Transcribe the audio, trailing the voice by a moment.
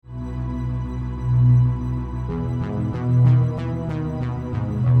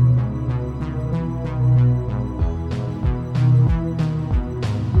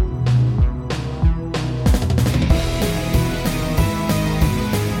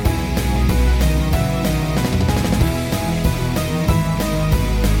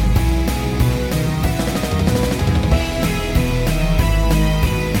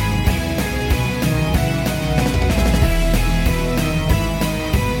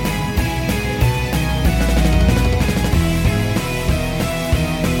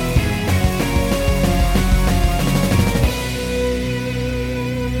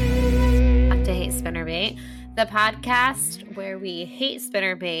the podcast where we hate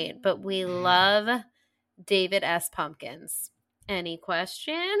spinnerbait, but we love David S. Pumpkins. Any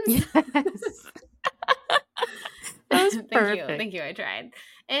questions? Yes. That was perfect. Thank you. I tried.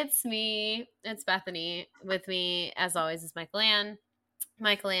 It's me. It's Bethany. With me, as always, is Michael Ann.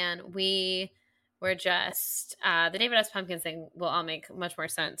 Michael Ann, we were just the David S. Pumpkins thing will all make much more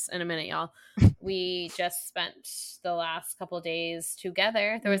sense in a minute, y'all. We just spent the last couple of days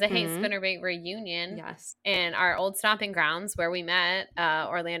together. There was a Hate Spinnerbait reunion in our old stomping grounds where we met,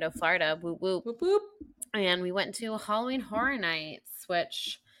 Orlando, Florida. Whoop, whoop. Whoop, whoop. And we went to Halloween Horror Nights,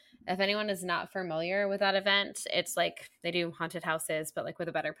 which, if anyone is not familiar with that event, it's like they do haunted houses, but like with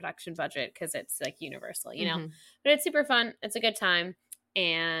a better production budget because it's like Universal, you know. But it's super fun. It's a good time.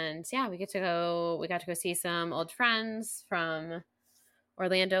 And yeah, we got to go see some old friends from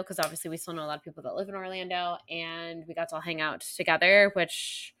Orlando because obviously we still know a lot of people that live in Orlando, and we got to all hang out together,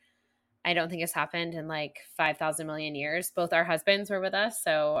 which I don't think has happened in like 5,000 million years. Both our husbands were with us,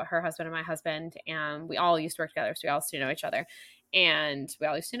 so her husband and my husband, and we all used to work together, so we all used to know each other. And we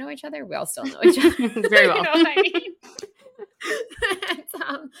all used to know each other. We all still know each other. Very well. You know what I mean?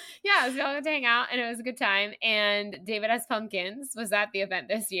 And, yeah, so we all got to hang out, and it was a good time. And David S. Pumpkins was at the event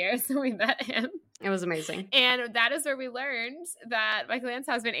this year, so we met him. It was amazing. And that is where we learned that Michael Ann's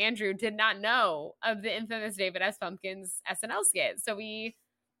husband, Andrew, did not know of the infamous David S. Pumpkins SNL skit. So we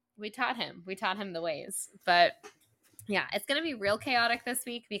taught him. We taught him the ways. But yeah, it's going to be real chaotic this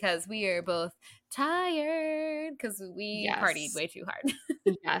week because we are both tired because we partied way too hard.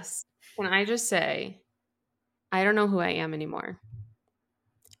 Yes. Can I just say, I don't know who I am anymore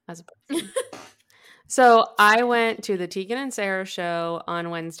as a person. So I went to the Tegan and Sarah show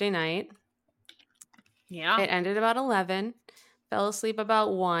on Wednesday night. Yeah. It ended about 11. Fell asleep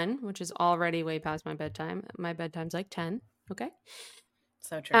about 1, which is already way past my bedtime. My bedtime's like 10. Okay.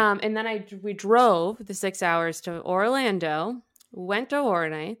 So true. And then we drove the 6 hours to Orlando, went to Horror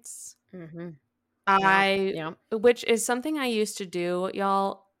Nights. Which is something I used to do,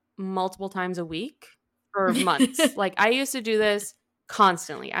 y'all, multiple times a week for months. Like I used to do this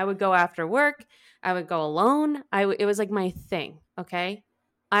constantly. I would go after work. I would go alone. It was like my thing. Okay.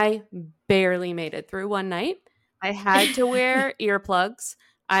 I barely made it through one night. I had to wear earplugs.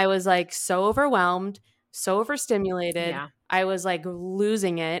 I was like so overwhelmed, so overstimulated. Yeah. I was like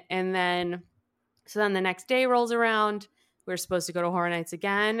losing it. And then the next day rolls around. We're supposed to go to Horror Nights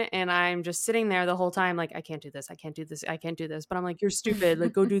again. And I'm just sitting there the whole time like, I can't do this. I can't do this. I can't do this. But I'm like, you're stupid.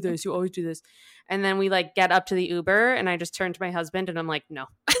 Like, go do this. You always do this. And then we like get up to the Uber and I just turn to my husband and I'm like, no,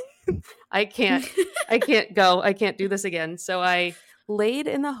 I can't go. I can't do this again. So I laid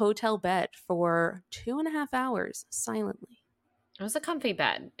in the hotel bed for 2.5 hours silently. It was a comfy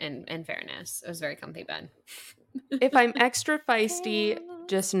bed, in fairness. It was a very comfy bed. If I'm extra feisty,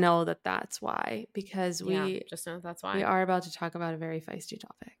 just know that that's why. Because just know that's why. We are about to talk about a very feisty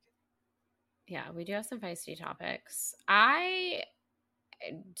topic. Yeah, we do have some feisty topics.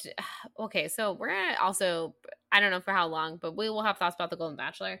 Okay, so we're going to also, I don't know for how long, but we will have thoughts about the Golden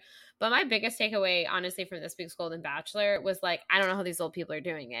Bachelor. But my biggest takeaway, honestly, from this week's Golden Bachelor was like, I don't know how these old people are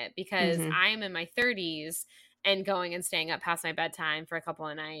doing it because I'm in my 30s and going and staying up past my bedtime for a couple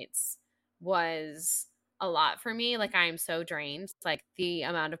of nights was a lot for me. Like I'm so drained. Like the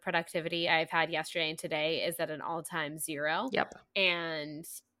amount of productivity I've had yesterday and today is at an all-time 0. Yep. And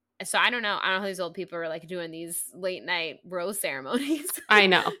so I don't know how these old people are like doing these late night rose ceremonies. I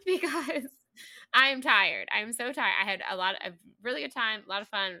know. Because I'm tired. I'm so tired. I had a really good time, a lot of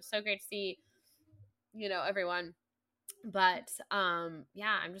fun. So great to see, everyone. But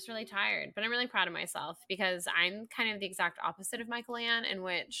yeah, I'm just really tired. But I'm really proud of myself because I'm kind of the exact opposite of Michael Ann, in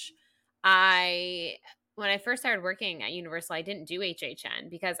which when I first started working at Universal, I didn't do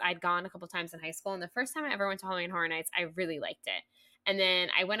HHN because I'd gone a couple times in high school. And the first time I ever went to Halloween Horror Nights, I really liked it. And then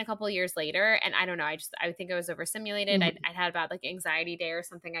I went a couple of years later, and I don't know, I think I was overstimulated. I'd had about like anxiety day or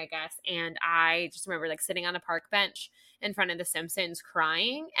something, I guess. And I just remember like sitting on a park bench in front of The Simpsons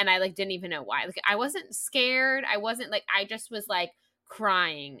crying. And I like didn't even know why. Like I wasn't scared. I wasn't like, I just was like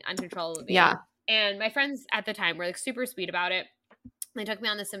crying uncontrollably. Yeah. And my friends at the time were like super sweet about it. They took me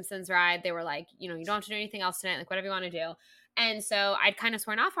on the Simpsons ride. They were like, you don't have to do anything else tonight. Like whatever you want to do. And so I'd kind of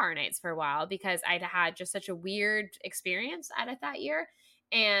sworn off Horror Nights for a while because I'd had just such a weird experience at it that year.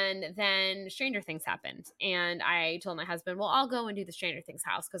 And then Stranger Things happened. And I told my husband, well, I'll go and do the Stranger Things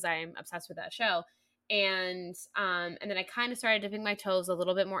house because I'm obsessed with that show. And then I kind of started dipping my toes a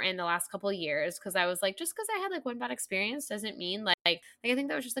little bit more in the last couple of years because I was like, just because I had like one bad experience doesn't mean like I think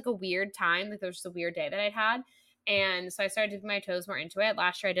that was just like a weird time. Like there was just a weird day that I'd had. And so I started dipping my toes more into it.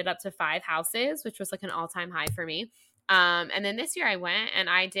 Last year I did up to 5 houses, which was like an all-time high for me. And then this year I went and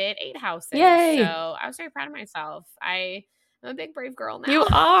I did 8 houses. So Yay! I was very proud of myself. I'm a big brave girl now. You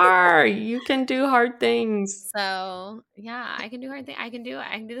are. You can do hard things. So yeah, I can do hard things. I can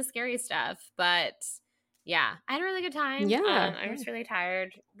do the scary stuff. But yeah, I had a really good time. Yeah. I was really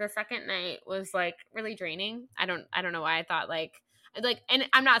tired. The second night was like really draining. I don't know why I thought like, and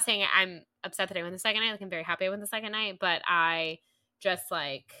I'm not saying I'm upset that I went the second night. Like I'm very happy I went the second night, but I just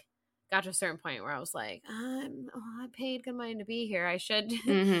like got to a certain point where I was like, I paid good money to be here. I should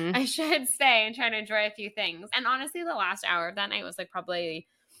Mm-hmm. I should stay and try to enjoy a few things. And honestly, the last hour of that night was like probably,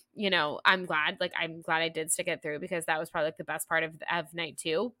 I'm glad I did stick it through because that was probably like the best part of night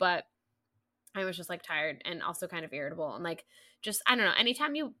 2. But I was just like tired and also kind of irritable and like just I don't know.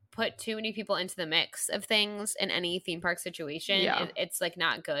 Anytime you put too many people into the mix of things in any theme park situation, Yeah. it's like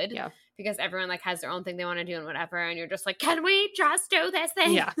not good. Yeah. Because everyone like has their own thing they want to do and whatever, and you're just like, can we just do this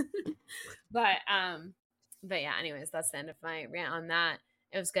thing? Yeah. But yeah. Anyways, that's the end of my rant on that.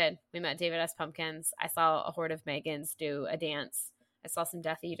 It was good. We met David S. Pumpkins. I saw a horde of Megans do a dance. I saw some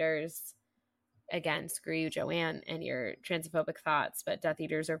Death Eaters. Again, screw you, Joanne, and your transphobic thoughts, but Death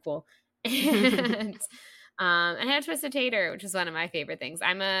Eaters are cool. And I had Twisted Tater, which is one of my favorite things.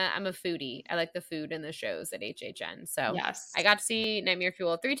 I'm a foodie. I like the food and the shows at HHN. So Yes. I got to see Nightmare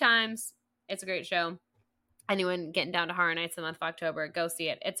Fuel 3 times. It's a great show. Anyone getting down to Horror Nights in the month of October, go see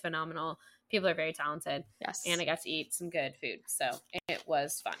it. It's phenomenal. People are very talented. Yes. And I got to eat some good food. So it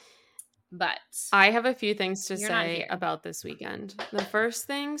was fun. But I have a few things to You're not say here. about this weekend. The first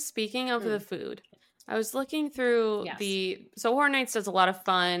thing, speaking of the food, I was looking through so Horror Nights does a lot of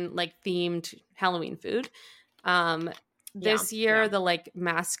fun, like themed Halloween food. This year, the like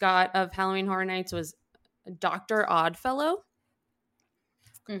mascot of Halloween Horror Nights was Dr. Oddfellow.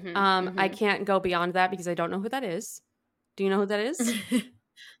 I can't go beyond that because I don't know who that is. Do you know who that is?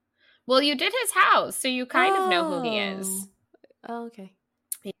 Well, you did his house, so you kind of know who he is. Oh, okay.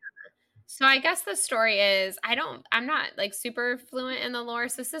 Yeah. So I guess the story is I'm not like super fluent in the lore.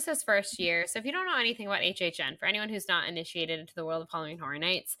 So this is his first year. So if you don't know anything about HHN, for anyone who's not initiated into the world of Halloween Horror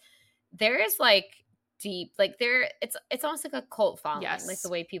Nights, there is like deep, like it's almost like a cult following, like the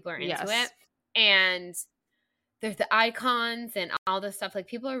way people are into it. And there's the icons and all this stuff. Like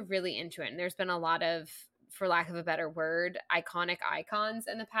people are really into it. And there's been a lot of, for lack of a better word, iconic icons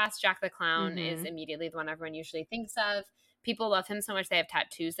in the past. Jack the Clown is immediately the one everyone usually thinks of. People love him so much they have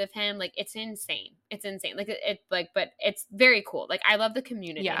tattoos of him. Like it's insane. It's insane. But it's very cool. Like I love the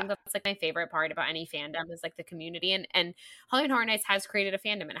community. I think that's like my favorite part about any fandom is like the community. And Halloween Horror Nights has created a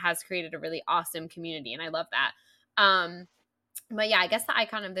fandom and it has created a really awesome community. And I love that. But yeah, I guess the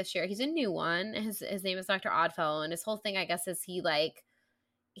icon of this year, he's a new one. His name is Dr. Oddfellow, and his whole thing, I guess, is he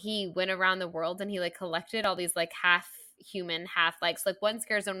went around the world and he like collected all these like half human, half like one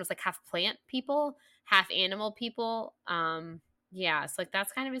scare zone was like half plant people, half animal people. Yeah, so like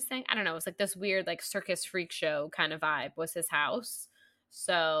that's kind of his thing. I don't know. It's like this weird like circus freak show kind of vibe was his house.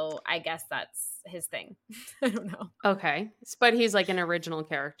 So I guess that's his thing. I don't know. Okay. But he's like an original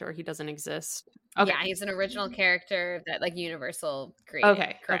character. He doesn't exist. Okay. Yeah, he's an original character that like Universal created.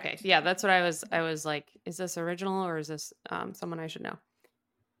 Okay. Correct. Okay. Yeah, that's what I was like, is this original or is this someone I should know?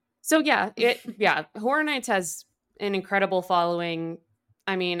 So yeah, Horror Nights has an incredible following.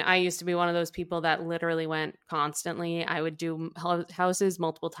 I mean, I used to be one of those people that literally went constantly. I would do houses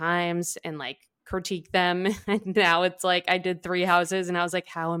multiple times and like critique them. And now it's like I did 3 houses and I was like,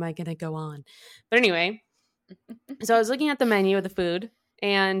 how am I going to go on? But anyway, so I was looking at the menu of the food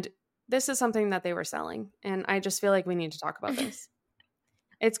and this is something that they were selling. And I just feel like we need to talk about this.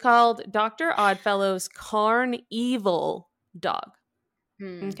 It's called Dr. Oddfellow's Carn-Evil Dog.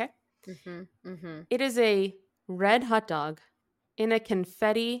 Okay. It is a red hot dog in a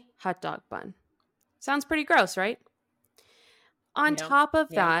confetti hot dog bun. Sounds pretty gross, right? On top of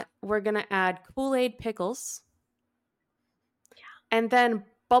that, we're going to add Kool-Aid pickles. Yeah. And then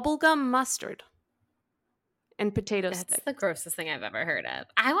bubblegum mustard and potato sticks. That's the grossest thing I've ever heard of.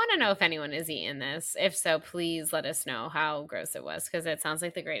 I want to know if anyone has eaten this. If so, please let us know how gross it was because it sounds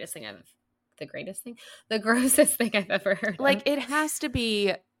like the grossest thing I've ever heard like of. It has to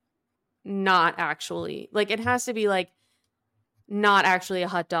be not actually, like it has to be like not actually a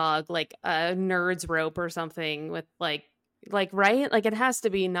hot dog, like a nerd's rope or something with like right, like it has to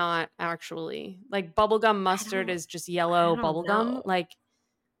be not actually like bubblegum mustard is just yellow bubblegum. Like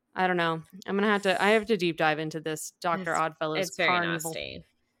I don't know. I have to deep dive into this Dr. Oddfellow's Carnival. Nasty.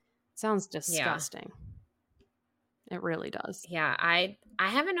 Sounds disgusting. It really does. Yeah, I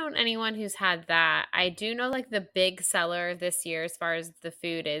haven't known anyone who's had that. I do know like the big seller this year as far as the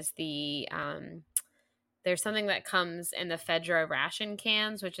food is the there's something that comes in the Fedra ration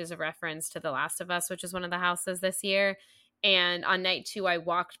cans, which is a reference to The Last of Us, which is one of the houses this year. And on night 2, I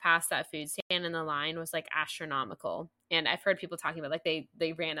walked past that food stand and the line was like astronomical. And I've heard people talking about like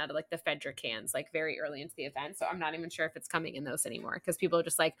they ran out of like the Fedra cans like very early into the event. So I'm not even sure if it's coming in those anymore because people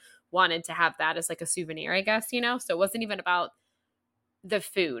just like wanted to have that as like a souvenir, I guess, you know? So it wasn't even about the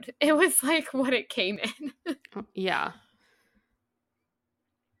food. It was like what it came in. Yeah.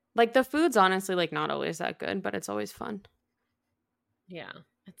 Like the food's honestly like not always that good, but it's always fun. Yeah.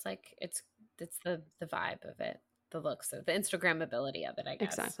 It's like it's the vibe of it, the looks of the Instagrammability of it, I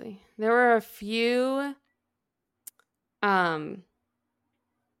guess. Exactly. There were a few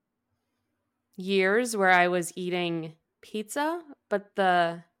years where I was eating pizza, but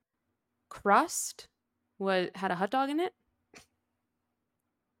the crust had a hot dog in it.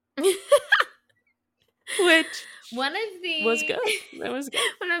 Which one of the was good. It was good.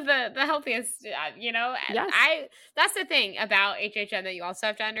 One of the healthiest, you know. Yes. That's the thing about HHN that you also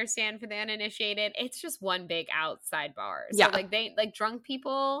have to understand for the uninitiated. It's just one big outside bar. So Yeah. like drunk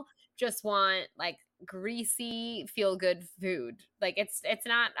people just want like greasy, feel good food. Like it's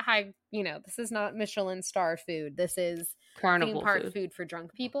not high. You know, this is not Michelin star food. This is Carnival theme park food for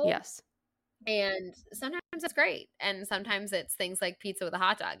drunk people. Yes. And sometimes it's great. And sometimes it's things like pizza with a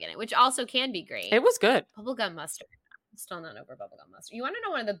hot dog in it, which also can be great. It was good. Bubblegum mustard. I'm still not over bubblegum mustard. You want to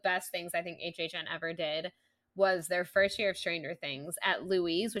know one of the best things I think HHN ever did was their first year of Stranger Things at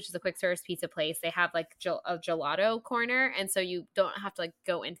Louis, which is a quick service pizza place. They have like a gelato corner. And so you don't have to like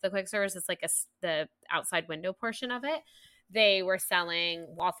go into the quick service. It's like the outside window portion of it. They were selling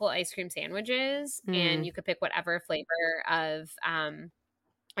waffle ice cream sandwiches and you could pick whatever flavor of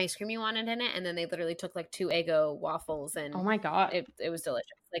ice cream you wanted in it, and then they literally took like 2 Eggo waffles and oh my god, it was delicious.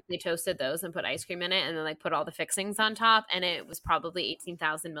 Like they toasted those and put ice cream in it and then like put all the fixings on top, and it was probably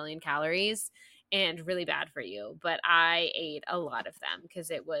 18,000 million calories and really bad for you, but I ate a lot of them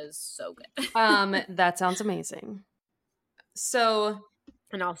because it was so good. That sounds amazing. So,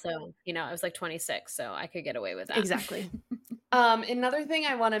 and also, you know, I was like 26, so I could get away with that. Exactly. Another thing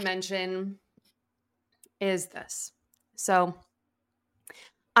I want to mention is this. So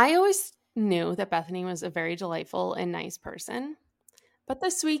I always knew that Bethany was a very delightful and nice person. But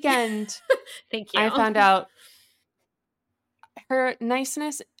this weekend, Thank you. I found out her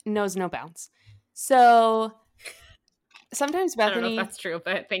niceness knows no bounds. So sometimes Bethany... I don't know if that's true,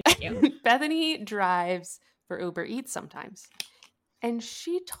 but thank you. Bethany drives for Uber Eats sometimes. And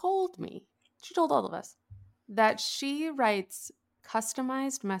she told all of us, that she writes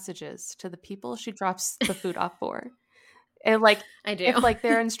customized messages to the people she drops the food off for. And like, I do. If like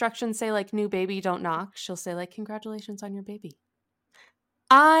their instructions say like new baby, don't knock, she'll say like congratulations on your baby.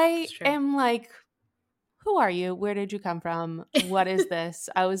 I am like, who are you? Where did you come from? What is this?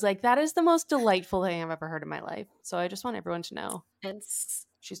 I was like, that is the most delightful thing I've ever heard in my life. So I just want everyone to know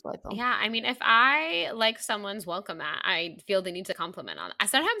she's delightful. Yeah, I mean, if I like someone's welcome mat, I feel the need to compliment on it.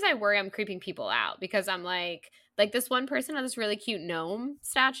 Sometimes I worry I'm creeping people out because I'm like this one person had this really cute gnome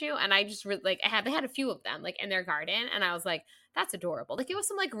statue, and I just they had a few of them like in their garden, and I was like, that's adorable. Like it was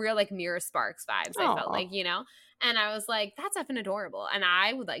some like real like Mirror Sparks vibes. I felt like, you know, and I was like, that's effing adorable, and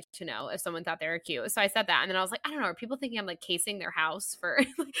I would like to know if someone thought they were cute. So I said that, and then I was like, I don't know, are people thinking I'm like casing their house for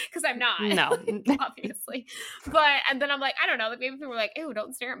because I'm not, no, obviously, but and then I'm like, I don't know, like maybe people were like, ew,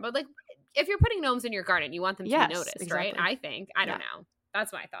 don't stare at them, but like if you're putting gnomes in your garden, you want them to be noticed, exactly. Right? I think I don't know.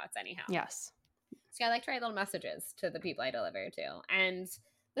 That's my thoughts, anyhow. Yes. So I like to write little messages to the people I deliver to. And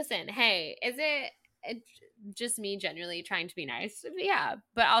listen, hey, is it just me genuinely trying to be nice? Yeah.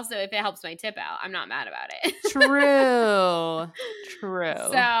 But also if it helps my tip out, I'm not mad about it. True.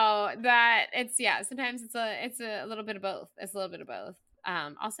 So that sometimes it's a little bit of both. It's a little bit of both.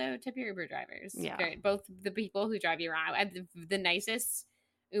 Also tip your Uber drivers. Yeah. Both the people who drive you around. I had the nicest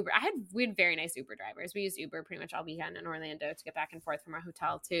Uber. We had very nice Uber drivers. We used Uber pretty much all weekend in Orlando to get back and forth from our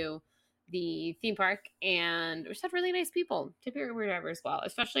hotel to the theme park, and we just had really nice people. Tip your Uber driver as well,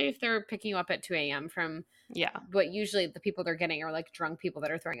 especially if they're picking you up at 2 a.m. from what usually the people they're getting are like drunk people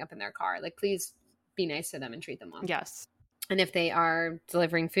that are throwing up in their car. Like please be nice to them and treat them well. Yes. And if they are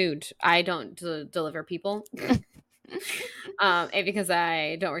delivering food, I don't deliver people. Because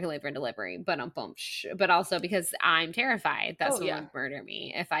I don't work in labor and delivery, but also because I'm terrified that someone would murder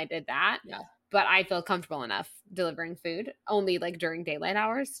me if I did that. Yeah. But I feel comfortable enough delivering food only like during daylight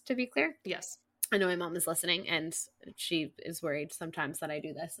hours, to be clear. Yes. I know my mom is listening and she is worried sometimes that I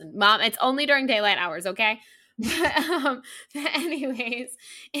do this. And Mom, it's only during daylight hours, okay? But anyways,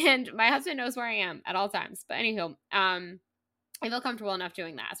 and my husband knows where I am at all times. But anywho, I feel comfortable enough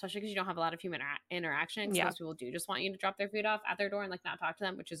doing that, especially because you don't have a lot of human interaction. Most people do just want you to drop their food off at their door and like not talk to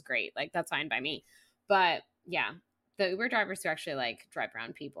them, which is great. Like that's fine by me. But yeah, the Uber drivers who actually like drive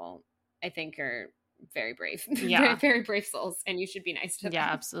around people, I think are very brave, very, Yeah. very brave souls, and you should be nice to Yeah,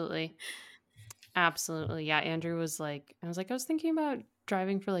 them. absolutely. Absolutely. Yeah, Andrew was like, I was thinking about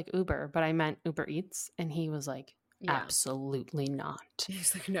driving for like Uber, but I meant Uber Eats. And he was like, Yeah. absolutely not.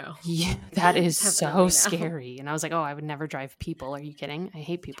 He's like, no. Yeah, that is so Definitely no. scary. And I was like, oh, I would never drive people. Are you kidding? I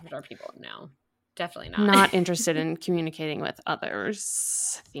hate people. Never drive people. No. Definitely not. Not interested in communicating with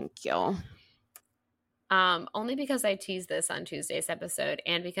others. Thank you. Only because I teased this on Tuesday's episode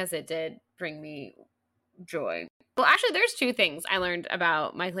and because it did bring me joy. Well, actually, there's two things I learned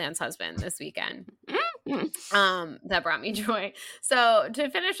about my clan's husband this weekend that brought me joy. So to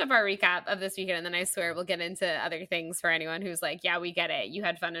finish up our recap of this weekend, and then I swear we'll get into other things for anyone who's like, yeah, we get it. You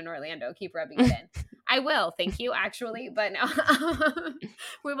had fun in Orlando. Keep rubbing it in. I will. Thank you, actually. But no,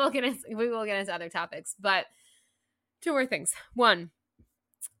 we will get into other topics. But two more things. One,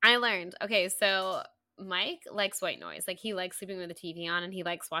 I learned, okay, so Mike likes white noise. Like he likes sleeping with the TV on and he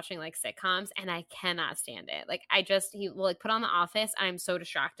likes watching like sitcoms and I cannot stand it. Like he will like put on The Office and I'm so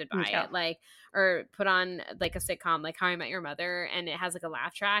distracted by Yeah. it. Like or put on like a sitcom like How I Met Your Mother and it has like a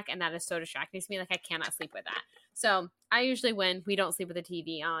laugh track and that is so distracting to me. Like I cannot sleep with that. So I usually win. We don't sleep with the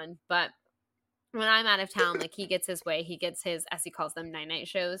TV on, but when I'm out of town, like he gets his way. He gets his, as he calls them, night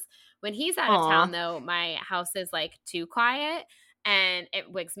shows. When he's out of town, though, my house is like too quiet and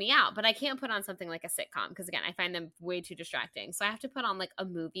it wigs me out. But I can't put on something like a sitcom because, again, I find them way too distracting. So I have to put on like a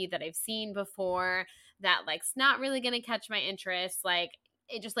movie that I've seen before that like's not really going to catch my interest. Like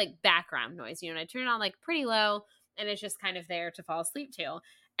it just like background noise, and I turn it on like pretty low and it's just kind of there to fall asleep to.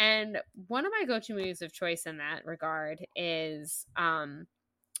 And one of my go-to movies of choice in that regard is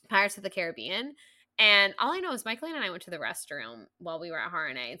Pirates of the Caribbean. And all I know is Michael and I went to the restroom while we were at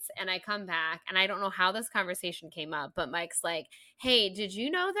Horror Nights. And I come back and I don't know how this conversation came up, but Mike's like, hey, did you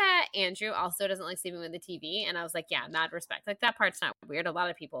know that Andrew also doesn't like sleeping with the TV? And I was like, yeah, mad respect. Like that part's not weird. A lot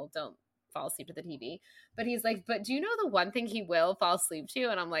of people don't fall asleep to the TV. But he's like, but do you know the one thing he will fall asleep to?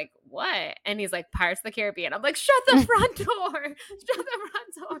 And I'm like, what? And he's like, Pirates of the Caribbean. I'm like, shut the front door. Shut the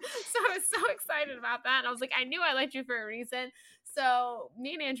front door. So I was so excited about that. And I was like, I knew I liked you for a reason. So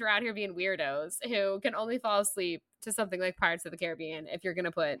me and Andrew are out here being weirdos who can only fall asleep to something like Pirates of the Caribbean if you're going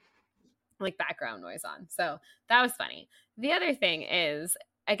to put like background noise on. So that was funny. The other thing is,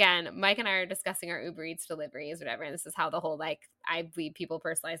 again, Mike and I are discussing our Uber Eats deliveries, whatever. And this is how the whole like I leave people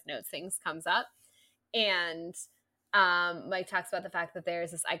personalized notes things comes up. And Mike talks about the fact that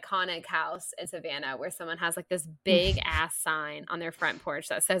there's this iconic house in Savannah where someone has like this big ass sign on their front porch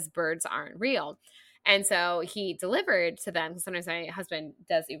that says birds aren't real. And so he delivered to them because sometimes my husband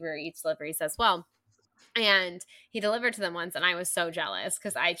does Uber Eats deliveries as well. And he delivered to them once and I was so jealous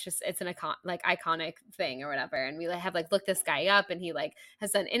because it's an iconic thing or whatever. And we have like looked this guy up and he like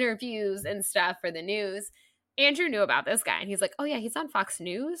has done interviews and stuff for the news. Andrew knew about this guy and he's like, oh yeah, he's on Fox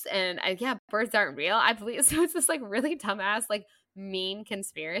News. And yeah, birds aren't real. I believe so. It's this like really dumbass, like mean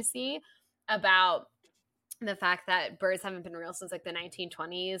conspiracy about the fact that birds haven't been real since like the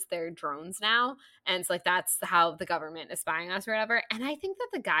 1920s. They're drones now. And so like that's how the government is spying us or whatever. And I think that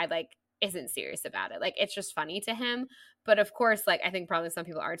the guy like isn't serious about it. Like it's just funny to him. But of course, like I think probably some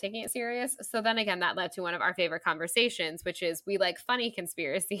people are taking it serious. So then again, that led to one of our favorite conversations, which is we like funny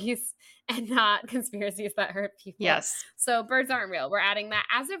conspiracies and not conspiracies that hurt people. Yes. So birds aren't real. We're adding that.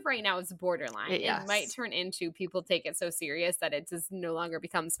 As of right now, it's borderline. Yes. It might turn into people take it so serious that it just no longer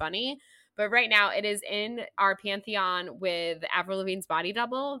becomes funny. But right now, it is in our pantheon with Avril Lavigne's Body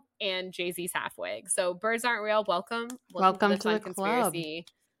Double and Jay-Z's Half Wig. So birds aren't real. Welcome to the fun club. Conspiracy.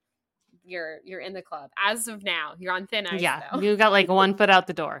 You're in the club as of now. You're on thin ice. Yeah, though. you got like 1 foot out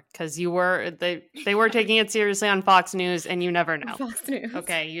the door because they were taking it seriously on Fox News, and you never know. Fox News.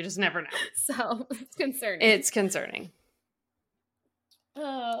 Okay, you just never know. So it's concerning. It's concerning.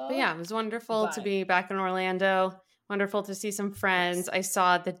 But yeah, it was wonderful to be back in Orlando. Wonderful to see some friends. I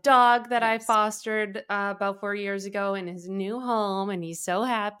saw the dog that I fostered about 4 years ago in his new home, and he's so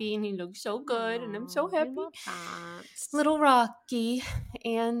happy, and he looks so good, and I'm so happy. Little Rocky,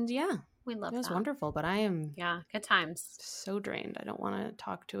 and yeah. We love it. It was that. wonderful, but I am good times. So drained. I don't want to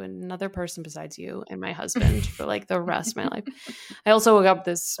talk to another person besides you and my husband for like the rest of my life. I also woke up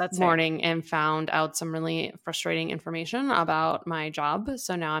this morning and found out some really frustrating information about my job.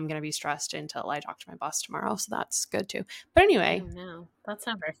 So now I'm going to be stressed until I talk to my boss tomorrow. So that's good too. But anyway. No, that's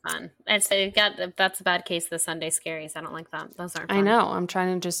not very fun. That's a bad case of the Sunday scaries. I don't like that. Those aren't fun. I know. I'm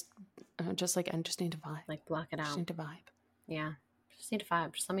trying to I just need to vibe. Like block it out. Just need to vibe. Yeah. Just need to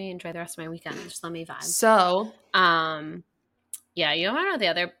vibe. Just let me enjoy the rest of my weekend. Just let me vibe. So, yeah, you want to know the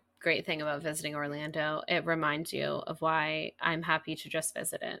other great thing about visiting Orlando. It reminds you of why I'm happy to just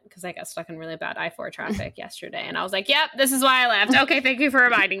visit it, because I got stuck in really bad I-4 traffic yesterday, and I was like, yep, this is why I left. Okay, thank you for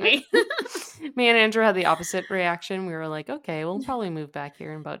reminding me. Me and Andrew had the opposite reaction. We were like, okay, we'll probably move back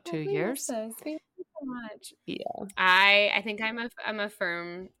here in about 2 years. Thank you so much. Yeah. I think I'm a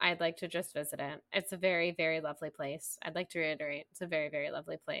firm. I'd like to just visit it. It's a very, very lovely place. I'd like to reiterate, it's a very, very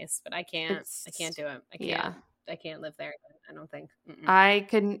lovely place, but I can't do it. I can't live there. I don't think. Mm-mm. I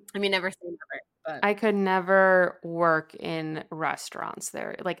mean, never say never, but I could never work in restaurants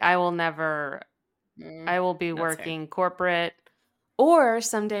there. Like, I will never. I will be working corporate, or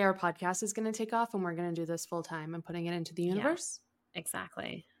someday our podcast is going to take off and we're going to do this full time and putting it into the universe. Yeah,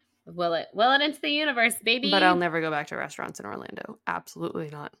 exactly. Will it into the universe, baby? But I'll never go back to restaurants in Orlando. Absolutely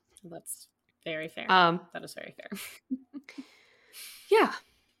not. That's very fair. That is very fair. Yeah.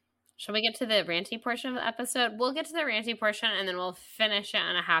 Shall we get to the ranty portion of the episode? We'll get to the ranty portion, and then we'll finish it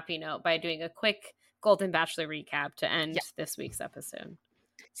on a happy note by doing a quick Golden Bachelor recap to end this week's episode.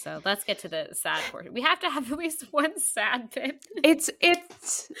 So let's get to the sad portion. We have to have at least one sad bit. It's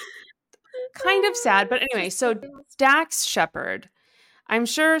kind of sad, but anyway, so Dax Shepard. I'm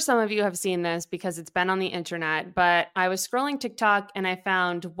sure some of you have seen this because it's been on the internet, but I was scrolling TikTok and I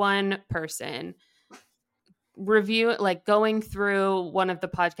found one person going through one of the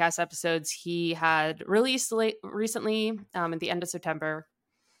podcast episodes he had released recently at the end of September,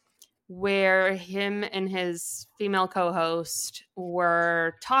 where him and his female co-host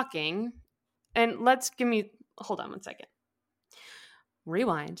were talking. And hold on one second.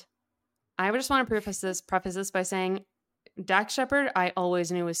 Rewind. I just want to preface this by saying Dax Shepard, I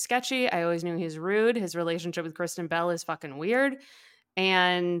always knew was sketchy. I always knew he's rude. His relationship with Kristen Bell is fucking weird.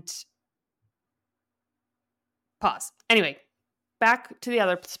 And pause. Anyway, back to the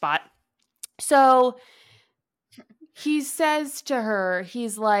other spot. So he says to her,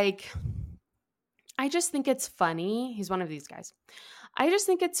 he's like, I just think it's funny. He's one of these guys. I just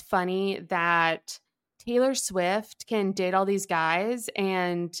think it's funny that Taylor Swift can date all these guys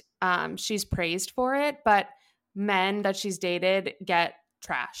and she's praised for it, but men that she's dated get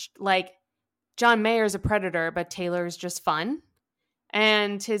trashed. Like, John Mayer's a predator, but Taylor's just fun.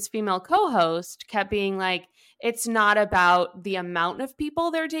 And his female co-host kept being like, it's not about the amount of people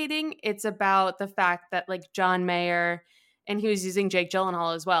they're dating. It's about the fact that, like, John Mayer, and he was using Jake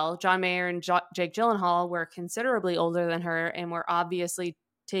Gyllenhaal as well. John Mayer and Jake Gyllenhaal were considerably older than her and were obviously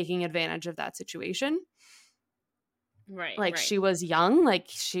taking advantage of that situation. Right. Like, she was young. Like,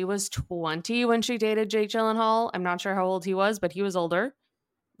 she was 20 when she dated Jake Gyllenhaal. I'm not sure how old he was, but he was older.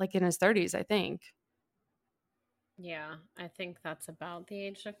 Like, in his 30s, I think. Yeah, I think that's about the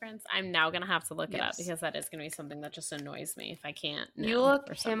age difference. I'm now going to have to look it up because that is going to be something that just annoys me if I can't know. You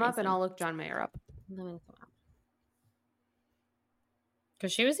look him up and I'll look John Mayer up.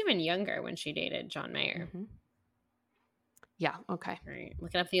 Because she was even younger when she dated John Mayer. Mm-hmm. Yeah, okay. All right,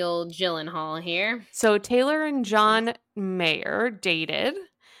 looking up the old Gyllenhaal here. So Taylor and John Mayer dated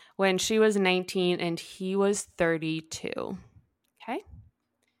when she was 19 and he was 32. Okay.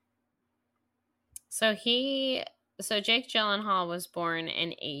 So Jake Gyllenhaal was born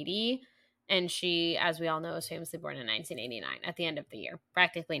in 80, and she, as we all know, was famously born in 1989 at the end of the year,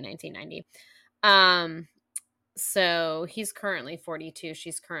 practically 1990. So he's currently 42.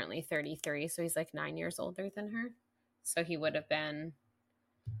 She's currently 33. So he's like 9 years older than her. So he would have been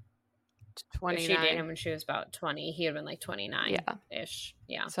 29. If she dated him when she was about 20, he would have been like 29-ish.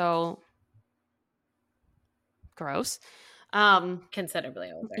 Yeah. So gross.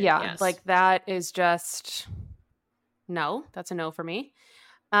 Considerably older. Yeah. Yes. Like, that is just no. That's a no for me.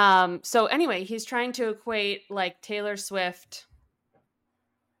 So anyway, he's trying to equate, like, Taylor Swift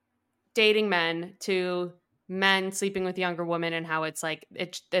dating men to men sleeping with younger women, and how it's like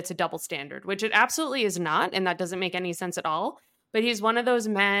it's a double standard, which it absolutely is not, and that doesn't make any sense at all. But he's one of those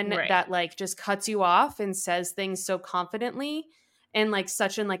men that, like, just cuts you off and says things so confidently and, like,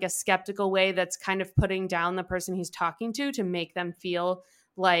 such in, like, a skeptical way that's kind of putting down the person he's talking to make them feel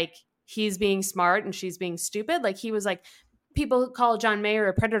like he's being smart and she's being stupid. Like, he was like, people call John Mayer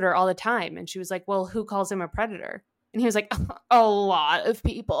a predator all the time, and she was like, well, who calls him a predator? And he was like, a lot of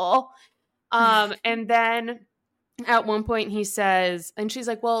people. And then at one point he says, and she's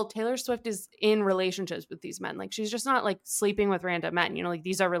like, well, Taylor Swift is in relationships with these men. Like, she's just not, like, sleeping with random men, you know, like,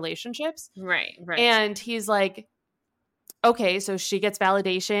 these are relationships. Right. And he's like, okay, so she gets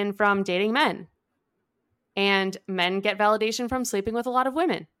validation from dating men, and men get validation from sleeping with a lot of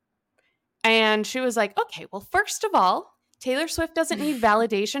women. And she was like, okay, well, first of all, Taylor Swift doesn't need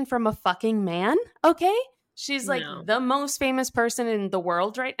validation from a fucking man. Okay. She's like the most famous person in the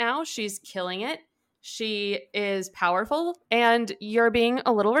world right now. She's killing it. She is powerful, and you're being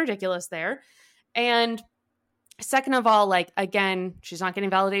a little ridiculous there. And second of all, like, again, she's not getting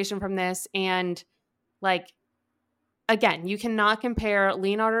validation from this. And like, again, you cannot compare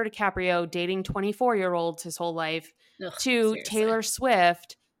Leonardo DiCaprio dating 24-year-olds his whole life Ugh, to seriously. Taylor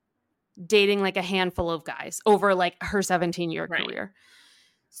Swift dating like a handful of guys over like her 17-year Right. career.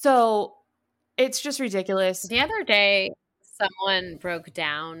 So it's just ridiculous. The other day, someone broke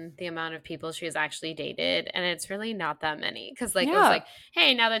down the amount of people she has actually dated, and it's really not that many. Because, like, it was Yeah. like,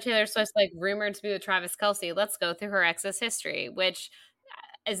 hey, now that Taylor Swift's like rumored to be with Travis Kelsey, let's go through her ex's history, which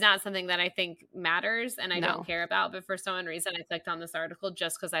is not something that I think matters and I don't No. care about. But for some reason, I clicked on this article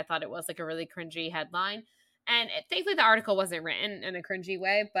just because I thought it was like a really cringy headline. And thankfully, the article wasn't written in a cringy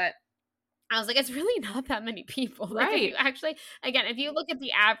way, but I was like, it's really not that many people. Like, if you Right. actually, again, if you look at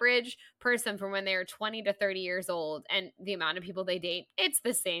the average person from when they are 20 to 30 years old and the amount of people they date, it's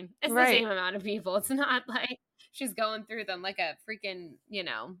the same. It's the Right. same amount of people. It's not like she's going through them like a freaking,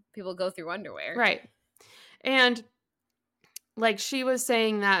 people go through underwear. Right. And like she was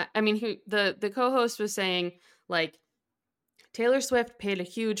saying that, I mean, the co-host was saying like Taylor Swift paid a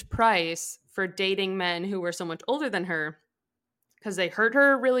huge price for dating men who were so much older than her because they hurt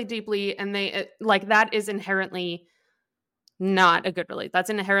her really deeply, and they like that is inherently not a good relate. That's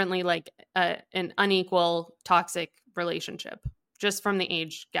inherently like an unequal, toxic relationship just from the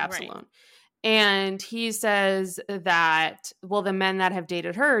age gaps Right. alone. And he says that, well, the men that have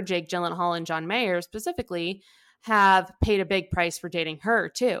dated her, Jake Gyllenhaal and John Mayer specifically, have paid a big price for dating her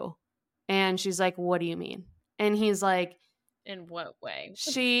too. And she's like, what do you mean? And he's like, In what way?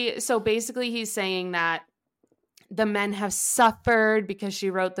 so basically he's saying that the men have suffered because she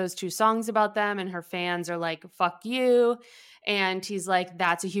wrote those 2 songs about them and her fans are like, fuck you. And he's like,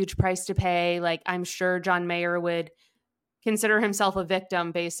 that's a huge price to pay. Like, I'm sure John Mayer would consider himself a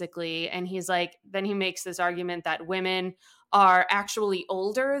victim, basically. And he's like, then he makes this argument that women are actually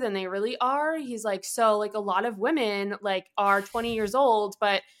older than they really are. He's like, so like a lot of women like are 20 years old,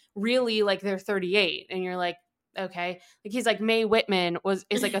 but really like they're 38. And you're like, okay. Like he's like, Mae Whitman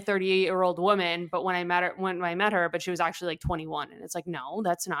is like a 38-year-old woman, but when I met her, but she was actually like 21. And it's like, no,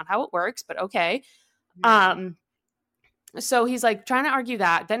 that's not how it works, but okay. Right. So he's like trying to argue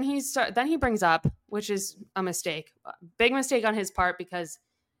that. Then he brings up, which is a mistake, big mistake on his part, because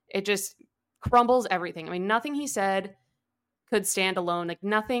it just crumbles everything. I mean, nothing he said could stand alone. Like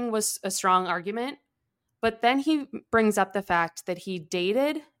nothing was a strong argument. But then he brings up the fact that he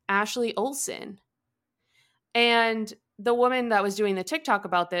dated Ashley Olsen. And the woman that was doing the TikTok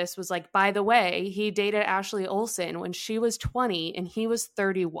about this was like, by the way, he dated Ashley Olsen when she was 20 and he was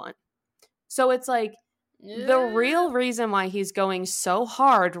 31. So it's like, the Yeah. real reason why he's going so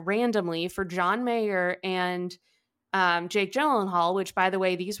hard randomly for John Mayer and Jake Gyllenhaal, which, by the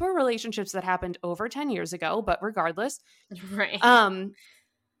way, these were relationships that happened over 10 years ago, but regardless, Right.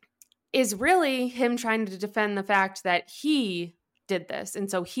 is really him trying to defend the fact that he did this. And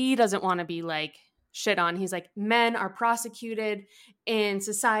so he doesn't want to be like shit on. He's like, men are prosecuted in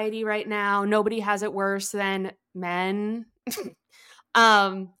society right now. Nobody has it worse than men.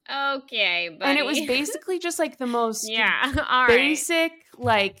 Okay, And it was buddy. basically just like the most Yeah. All right. basic,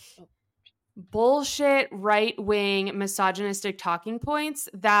 like bullshit, right wing, misogynistic talking points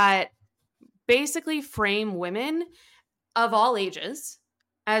that basically frame women of all ages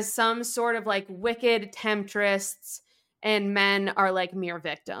as some sort of like wicked temptress, and men are like mere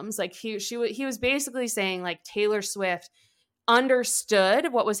victims. Like he was basically saying like Taylor Swift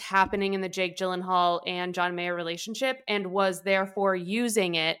understood what was happening in the Jake Gyllenhaal and John Mayer relationship and was therefore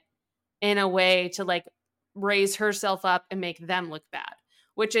using it in a way to like raise herself up and make them look bad,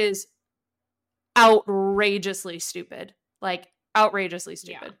 which is outrageously stupid. Like outrageously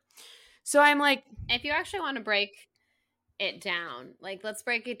stupid. Yeah. So I'm like, If you actually want to break it down, like let's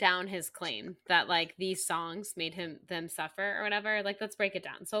break it down, his claim that like these songs made them suffer or whatever. Like let's break it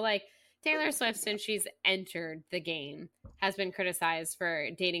down. So like Taylor Swift, since she's entered the game, has been criticized for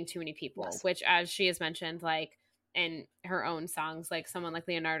dating too many people, yes. which, as she has mentioned, like in her own songs, like someone like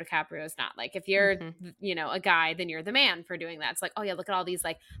Leonardo DiCaprio is not. Like if you're a guy, then you're the man for doing that. It's like, oh yeah, look at all these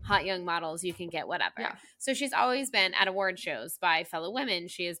like hot young models you can get, whatever. Yeah. So she's always been at award shows by fellow women.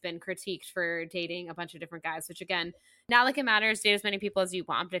 She has been critiqued for dating a bunch of different guys, which again, not like it matters, date as many people as you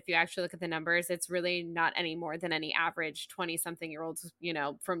want, but if you actually look at the numbers, it's really not any more than any average 20 something year old,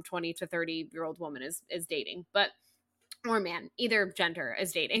 from 20 to 30-year-old woman is dating. But or man, either gender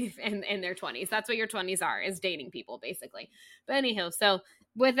is dating in their 20s. That's what your 20s are, is dating people, basically. But anyhow, so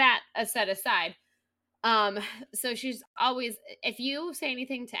with that set aside, Um, so she's always, if you say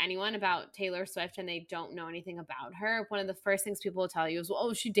anything to anyone about Taylor Swift and they don't know anything about her, one of the first things people will tell you is, well,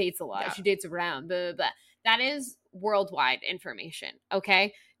 oh, she dates a lot. Yeah. She dates around, blah, blah, blah. That is worldwide information.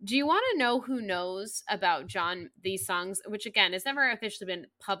 Okay. Do you want to know who knows about these songs, which again has never officially been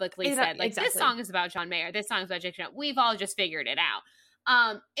publicly said? Like, this Exactly. song is about John Mayer. This song is about Jake Jones. We've all just figured it out.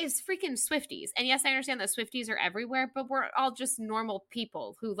 Is freaking Swifties. And yes, I understand that Swifties are everywhere, but we're all just normal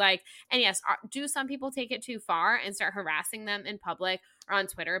people who like, and yes, do some people take it too far and start harassing them in public or on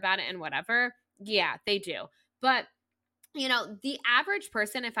Twitter about it and whatever? Yeah, they do. But the average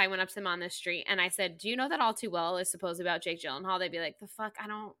person, if I went up to them on the street and I said, do you know that All Too Well is supposed about Jake Gyllenhaal? They'd be like, the fuck? I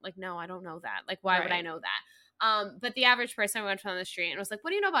don't, like, no, I don't know that. Like, why would I Right. know that? But the average person went on the street and was like, what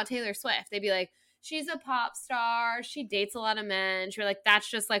do you know about Taylor Swift? They'd be like, she's a pop star. She dates a lot of men. She's like, that's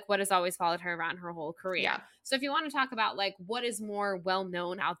just like what has always followed her around her whole career. Yeah. So if you want to talk about like what is more well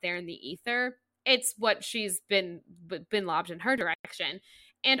known out there in the ether, it's what she's been lobbed in her direction.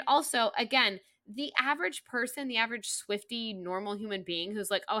 And also, again, the average person, the average Swifty, normal human being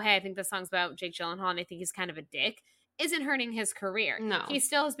who's like, oh, hey, I think this song's about Jake Gyllenhaal and I think he's kind of a dick, isn't hurting his career. No. He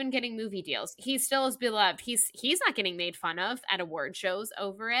still has been getting movie deals. He still is beloved. He's not getting made fun of at award shows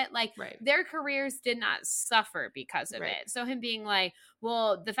over it. Like, Right. their careers did not suffer because of Right. it. So him being like,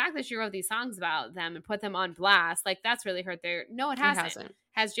 well, the fact that she wrote these songs about them and put them on blast, like, that's really hurt their... No, it hasn't.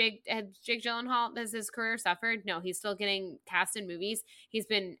 Has Jake Gyllenhaal, has his career suffered? No, he's still getting cast in movies. He's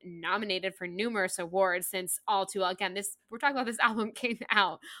been nominated for numerous awards since All Too Well. Again, we're talking about this album came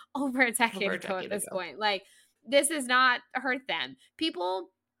out over a decade ago at this point. Like, this has not hurt them.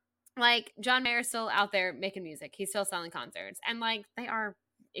 People like John Mayer's still out there making music. He's still selling concerts. And like, they are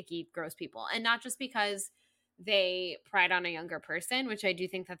icky, gross people. And not just because they pride on a younger person, which I do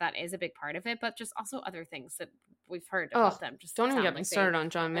think that is a big part of it, but just also other things that we've heard about them. Just don't even get like me started on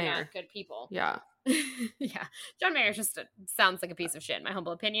John Mayer. Not good people. Yeah. Yeah. John Mayer just sounds like a piece of shit, in my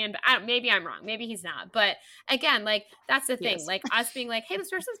humble opinion. But maybe I'm wrong. Maybe he's not. But again, like, that's the thing. Yes. Like, us being like, hey, this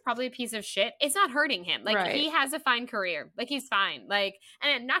person's probably a piece of shit. It's not hurting him. Like, Right. he has a fine career. Like, he's fine. Like,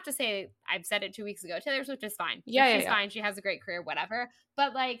 and not to say, I've said it 2 weeks ago, Taylor Swift is fine. Yeah, like, she's fine. She has a great career, whatever.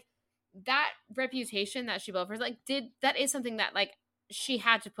 But like, that reputation that she built for, like, that is something that like she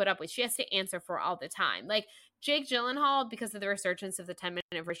had to put up with. She has to answer for all the time. Like, Jake Gyllenhaal, because of the resurgence of the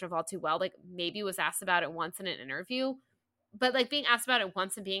 10-minute version of All Too Well, like, maybe was asked about it once in an interview, but like, being asked about it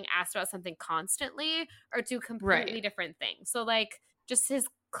once and being asked about something constantly are two completely different things. So like, just his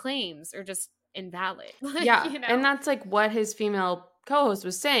claims are just invalid. Like, yeah. And that's like what his female co-host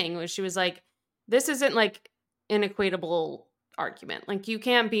was saying, was she was like, this isn't like an equatable argument. Like, you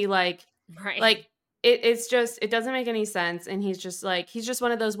can't be like, right. Like, it's just, it doesn't make any sense. And he's just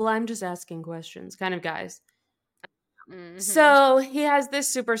one of those, well, I'm just asking questions kind of guys. Mm-hmm. So he has this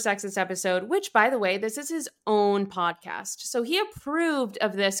super sexist episode, which, by the way, this is his own podcast. So he approved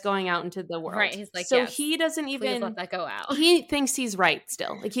of this going out into the world. Right. He's like, so yes, he doesn't even let that go out. He thinks he's right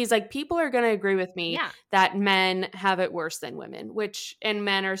still. Like, he's like, people are going to agree with me that men have it worse than women, and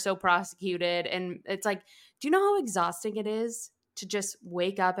men are so prosecuted. And it's like, do you know how exhausting it is to just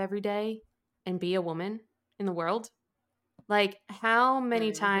wake up every day and be a woman in the world? Like, how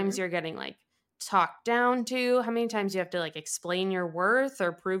many times you're getting like talked down to, how many times you have to like explain your worth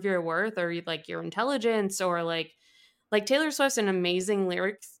or prove your worth or like your intelligence, or like Taylor Swift's an amazing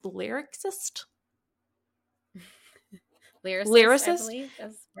lyricist, I believe.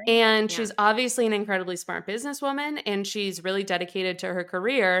 That's right. And she's obviously an incredibly smart businesswoman, and she's really dedicated to her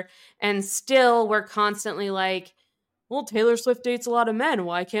career. And still, we're constantly like, well, Taylor Swift dates a lot of men.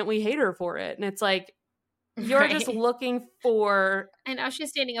 Why can't we hate her for it? And it's like, you're just looking for... And now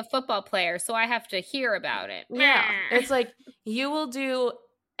she's dating a football player, so I have to hear about it. Yeah. It's like, you will do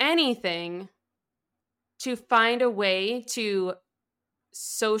anything to find a way to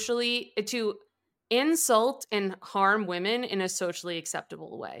insult and harm women in a socially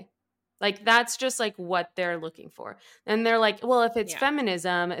acceptable way. Like, that's just like what they're looking for. And they're like, well, if it's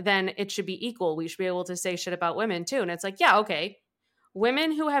feminism, then it should be equal. We should be able to say shit about women too. And it's like, yeah, okay.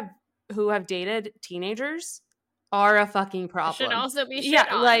 Women who have dated teenagers are a fucking problem. Should also be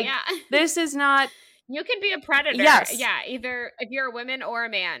shit on. Like, this is not... You can be a predator. Yes. Yeah, either if you're a woman or a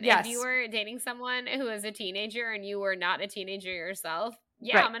man. Yes. If you were dating someone who is a teenager and you were not a teenager yourself,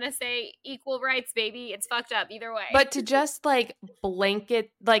 I'm going to say equal rights, baby. It's fucked up either way. But to just like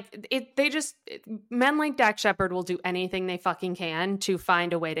blanket, like men like Dax Shepard will do anything they fucking can to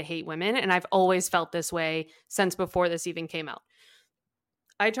find a way to hate women. And I've always felt this way since before this even came out.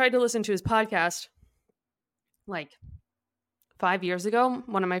 I tried to listen to his podcast like 5 years ago.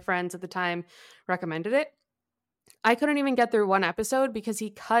 One of my friends at the time recommended it. I couldn't even get through one episode because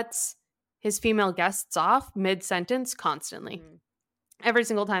he cuts his female guests off mid-sentence constantly. Mhm. Every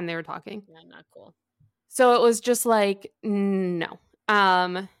single time they were talking. Yeah, not cool. So it was just like, no.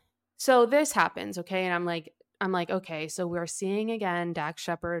 So this happens, okay? And I'm like, okay, so we're seeing again Dax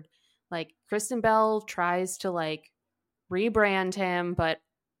Shepard. Like, Kristen Bell tries to like rebrand him, but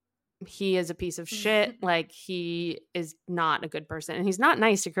he is a piece of shit. Like, he is not a good person. And he's not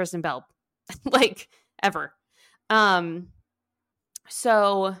nice to Kristen Bell. Like, ever.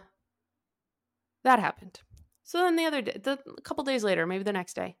 So that happened. So then the other day, a couple days later, maybe the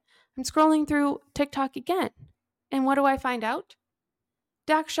next day, I'm scrolling through TikTok again. And what do I find out?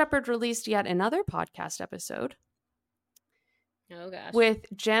 Dax Shepard released yet another podcast episode Oh gosh. with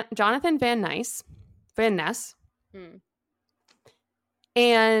Jonathan Van Ness.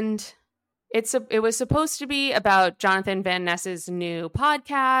 And it was supposed to be about Jonathan Van Ness's new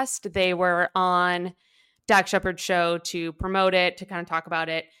podcast. They were on Dax Shepard's show to promote it, to kind of talk about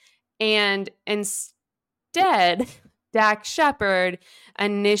it. And instead, Dax Shepard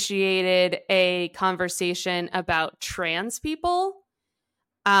initiated a conversation about trans people.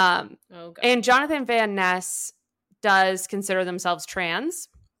 And Jonathan Van Ness does consider themselves trans.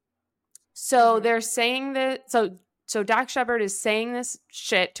 So they're saying that, so Dax Shepard is saying this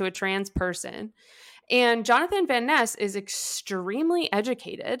shit to a trans person. And Jonathan Van Ness is extremely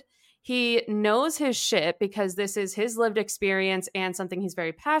educated. He knows his shit because this is his lived experience and something he's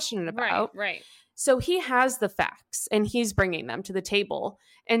very passionate about. Right. So he has the facts and he's bringing them to the table.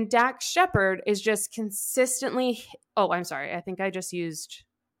 And Dax Shepard is just consistently, oh, I'm sorry. I think I just used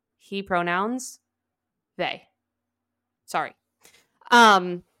he pronouns. They. Sorry.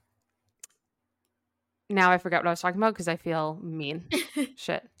 Now I forgot what I was talking about because I feel mean.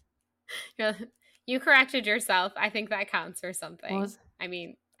 Shit. You corrected yourself. I think that counts for something. I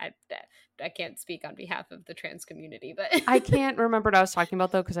mean, I can't speak on behalf of the trans community, but I can't remember what I was talking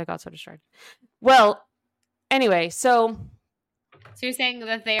about though because I got so distracted. Well, anyway, so you're saying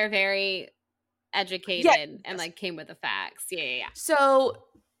that they are very educated and like came with the facts. Yeah. So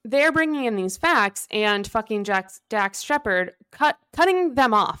they're bringing in these facts and fucking Dax Shepard cutting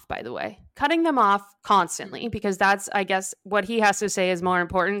them off, by the way. Cutting them off constantly because that's, I guess, what he has to say is more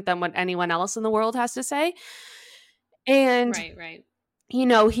important than what anyone else in the world has to say. And, right. You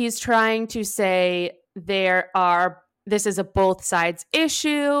know, he's trying to say this is a both sides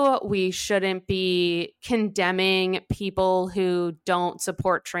issue. We shouldn't be condemning people who don't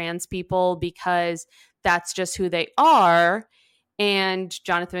support trans people because that's just who they are. And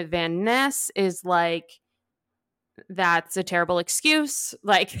Jonathan Van Ness is like, that's a terrible excuse.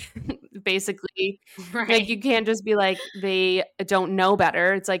 Like, basically, like, you can't just be like, they don't know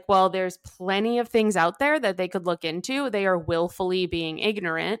better. It's like, well, there's plenty of things out there that they could look into. They are willfully being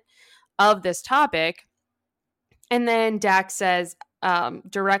ignorant of this topic. And then Dax says,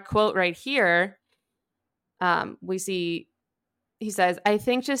 direct quote right here, he says, I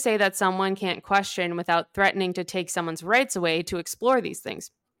think to say that someone can't question without threatening to take someone's rights away to explore these things.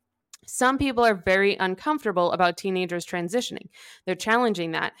 Some people are very uncomfortable about teenagers transitioning. They're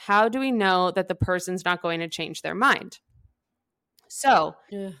challenging that. How do we know that the person's not going to change their mind? So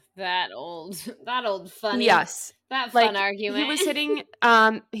that old funny. Yes. That fun argument. He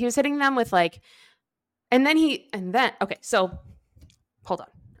was hitting them with like, and then okay, so hold on.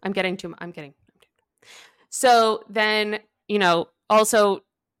 I'm getting. So then, you know, also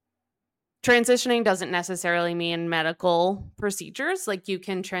transitioning doesn't necessarily mean medical procedures. Like, you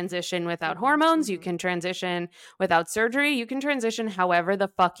can transition without hormones. You can transition without surgery. You can transition however the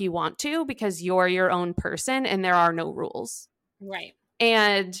fuck you want to because you're your own person and there are no rules. Right.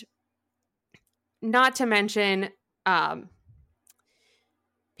 And not to mention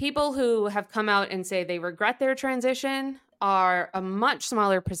people who have come out and say they regret their transition are a much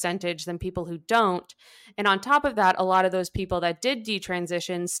smaller percentage than people who don't. And on top of that, a lot of those people that did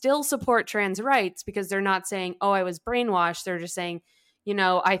detransition still support trans rights because they're not saying, oh, I was brainwashed. They're just saying, you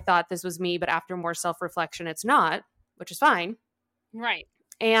know, I thought this was me, but after more self-reflection, it's not, which is fine. Right.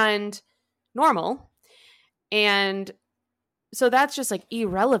 And normal. And so that's just like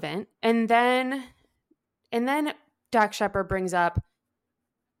irrelevant. And then Dax Shepard brings up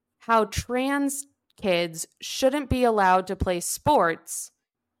how trans kids shouldn't be allowed to play sports,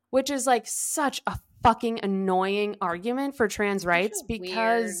 which is like such a fucking annoying argument for trans rights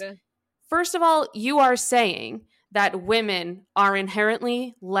because first of all, you are saying that women are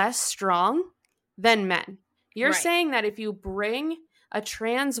inherently less strong than men. You're saying that if you bring a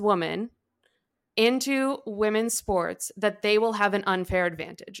trans woman into women's sports, that they will have an unfair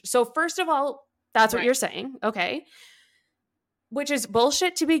advantage. So first of all, that's what you're saying. Okay. Which is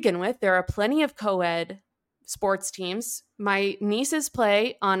bullshit to begin with. There are plenty of co-ed sports teams. My nieces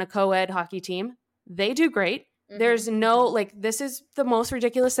play on a co-ed hockey team. They do great. There's no, like, this is the most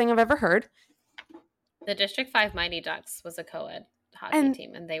ridiculous thing I've ever heard. The District 5 Mighty Ducks was a co-ed hockey And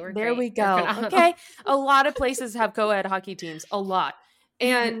team, and they were there great. we They're go. phenomenal. Okay. A lot of places have co-ed hockey teams. A lot.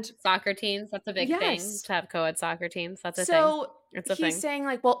 And soccer teams, that's a big thing yes. to have co-ed soccer teams. That's a thing. So It's a he's thing. saying,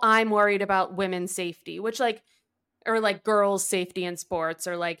 like, well, I'm worried about women's safety, which, like, or like girls' safety in sports,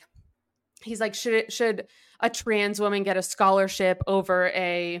 or like, he's like, should a trans woman get a scholarship over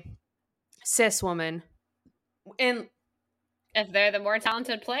a cis woman? And If they're the more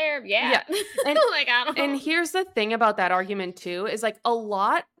talented player, yeah. And, like, I don't know. And here's the thing about that argument too, is like a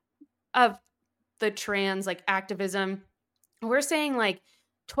lot of the trans like activism, we're saying like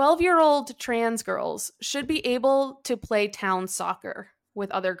 12-year-old trans girls should be able to play town soccer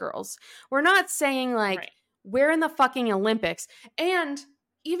with other girls. We're not saying like we're in the fucking Olympics. And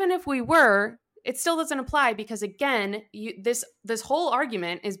even if we were, it still doesn't apply because, again, this whole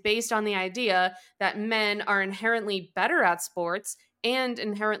argument is based on the idea that men are inherently better at sports and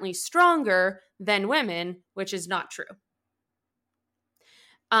inherently stronger than women, which is not true.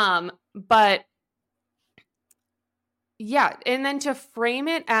 But yeah, and then to frame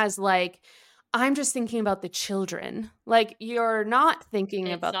it as like, I'm just thinking about the children. Like, you're not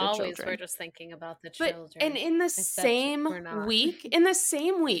thinking about the children. We're just thinking about the children. But, and in the same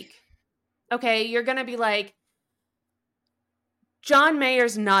week, okay, you're going to be like, John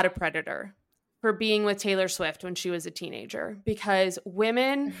Mayer's not a predator for being with Taylor Swift when she was a teenager because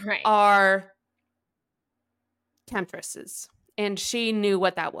women are temptresses. And she knew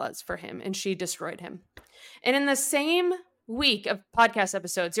what that was for him, and she destroyed him. And in the same week of podcast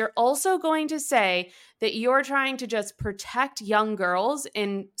episodes, you're also going to say that you're trying to just protect young girls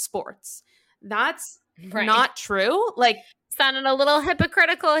in sports. That's not true. Like, sounding a little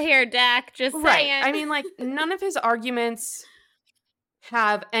hypocritical here, Dak. Just saying. I mean, like, none of his arguments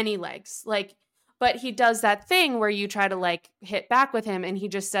have any legs. Like, but he does that thing where you try to like hit back with him and he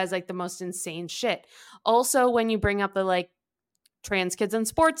just says like the most insane shit. Also, when you bring up the like trans kids in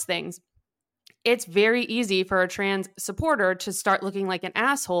sports things, it's very easy for a trans supporter to start looking like an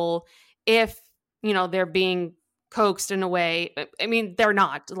asshole if, you know, they're being coaxed in a way. I mean, they're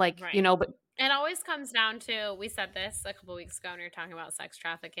not like, you know, but it always comes down to, we said this a couple weeks ago when we were talking about sex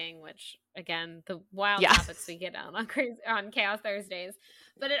trafficking, which again, the wild topics we get on Chaos Thursdays,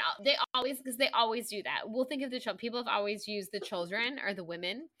 but they always do that. We'll think of the children. People have always used the children or the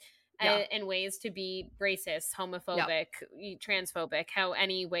women in ways to be racist, homophobic, transphobic, how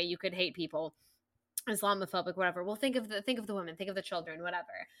any way you could hate people, Islamophobic, whatever. We'll think of the women, think of the children, whatever.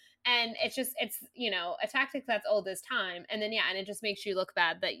 And it's you know, a tactic that's old as time. And then and it just makes you look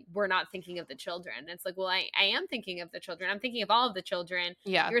bad that we're not thinking of the children. It's like, well, I am thinking of the children. I'm thinking of all of the children.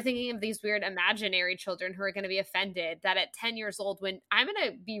 You're thinking of these weird imaginary children who are going to be offended that at 10 years old, when I'm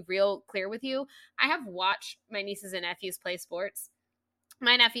going to be real clear with you, I have watched my nieces and nephews play sports.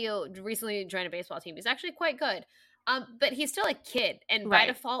 My nephew recently joined a baseball team. He's actually quite good. But he's still a kid, and by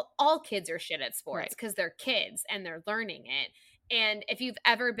default, all kids are shit at sports because they're kids and they're learning it. And if you've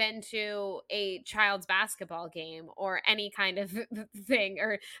ever been to a child's basketball game or any kind of thing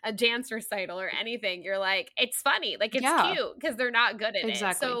or a dance recital or anything, you're like, it's funny. Like, it's cute because they're not good at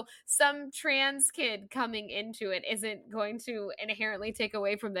it. So some trans kid coming into it isn't going to inherently take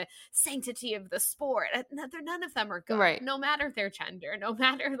away from the sanctity of the sport. None of them are good, no matter their gender, no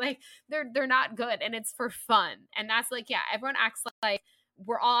matter, like, they're not good. And it's for fun. And that's like, everyone acts like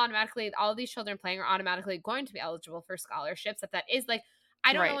we're all these children playing are automatically going to be eligible for scholarships. That is like,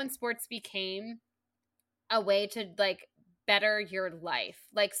 I don't know when sports became a way to like better your life.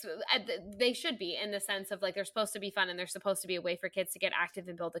 Like, so, they should be, in the sense of like, they're supposed to be fun and they're supposed to be a way for kids to get active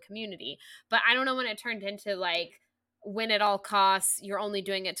and build a community. But I don't know when it turned into like, win at all costs, you're only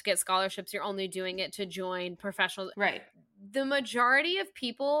doing it to get scholarships, you're only doing it to join professional. The majority of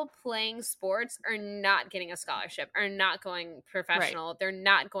people playing sports are not getting a scholarship, are not going professional. They're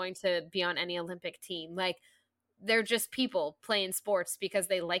not going to be on any Olympic team. Like, they're just people playing sports because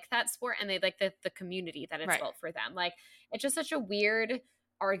they like that sport and they like the community that it's built for them. Like, it's just such a weird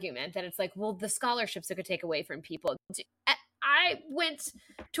argument that it's like, well, the scholarships it could take away from people. I went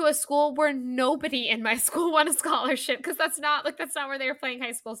to a school where nobody in my school won a scholarship because that's not where they were playing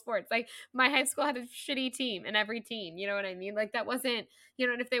high school sports. Like, my high school had a shitty team in every team. You know what I mean? Like, that wasn't, you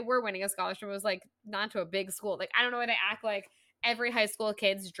know, and if they were winning a scholarship, it was like not to a big school. Like, I don't know why they act like every high school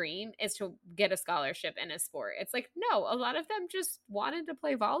kid's dream is to get a scholarship in a sport. It's like, no, a lot of them just wanted to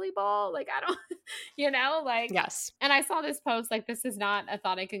play volleyball. Like, I don't, you know, like, And I saw this post, like, this is not a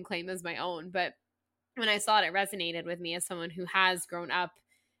thought I can claim as my own, but when I saw it, it resonated with me as someone who has grown up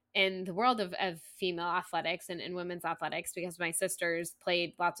in the world of female athletics and women's athletics, because my sisters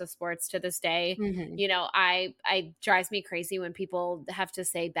played lots of sports to this day. Mm-hmm. You know, I drives me crazy when people have to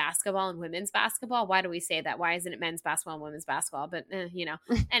say basketball and women's basketball. Why do we say that? Why isn't it men's basketball and women's basketball? But you know,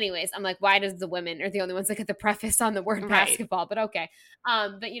 anyways, I'm like, why does the women are the only ones that get the preface on the word Right. basketball? But okay.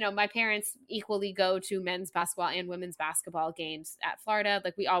 But you know, my parents equally go to men's basketball and women's basketball games at Florida.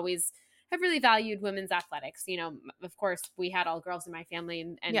 Like we always have really valued women's athletics. You know, of course, we had all girls in my family,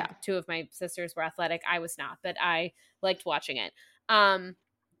 and Yeah. two of my sisters were athletic. I was not, but I liked watching it.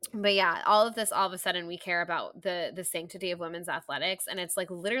 But yeah, all of this, all of a sudden, we care about the sanctity of women's athletics, and it's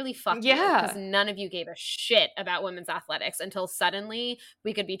like literally fuck you, because Yeah. none of you gave a shit about women's athletics until suddenly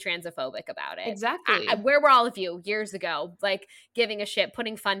we could be transphobic about it. Exactly. Where were all of you years ago, like giving a shit,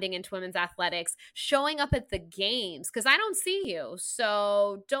 putting funding into women's athletics, showing up at the games? Because I don't see you,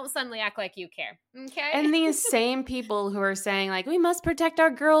 so don't suddenly act like you care, okay? And these same people who are saying, like, we must protect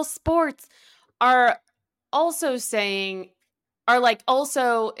our girls' sports are also saying, are like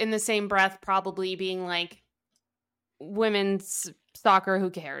also in the same breath probably being like, women's soccer,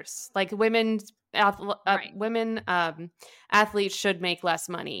 who cares? Like Right. women athletes should make less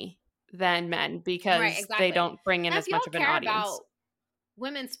money than men Right, because they exactly. don't bring in And if as y'all much of an care audience. about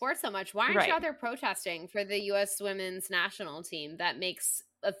women's sports so much, why aren't you Right. out there protesting for the U.S. women's national team that makes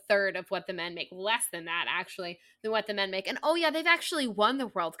a third of what the men make, less than that actually, than what the men make? And oh yeah, they've actually won the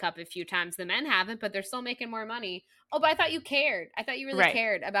World Cup a few times. The men haven't, but they're still making more money. Oh, but I thought you cared. I thought you really Right.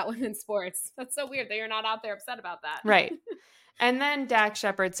 cared about women's sports. That's so weird that you're not out there upset about that. Right. And then Dax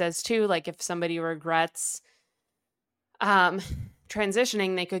Shepard says too, like if somebody regrets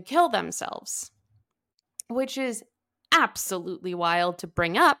transitioning, they could kill themselves, which is absolutely wild to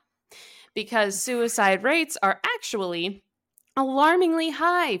bring up because suicide rates are actually alarmingly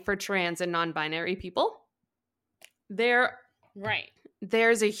high for trans and non-binary people. Right.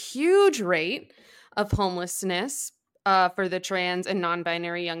 There's a huge rate of homelessness for the trans and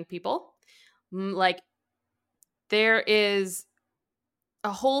non-binary young people. Like there is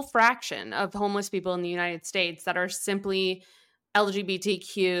a whole fraction of homeless people in the United States that are simply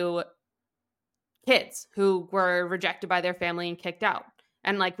LGBTQ kids who were rejected by their family and kicked out.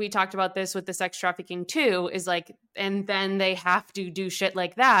 And like we talked about this with the sex trafficking too, is like, and then they have to do shit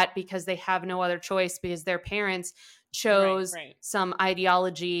like that because they have no other choice because their parents chose Right. some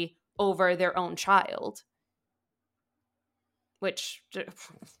ideology over their own child. Which,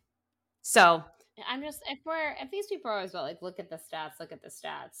 so I'm just, if these people are always about like, look at the stats.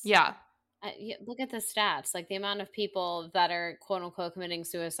 yeah, Look at the stats, like the amount of people that are quote unquote committing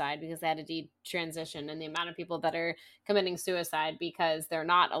suicide because they had to detransition, and the amount of people that are committing suicide because they're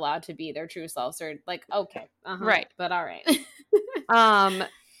not allowed to be their true selves, or like, okay, right. but all right.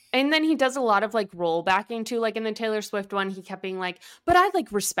 And then he does a lot of like roll backing too. Like in the Taylor Swift one, he kept being like, but I like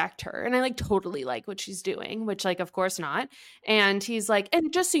respect her and I like totally like what she's doing, which like, of course not. And he's like,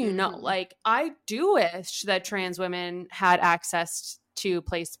 and just so you know, like I do wish that trans women had access to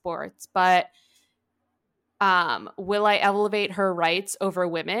play sports, but will I elevate her rights over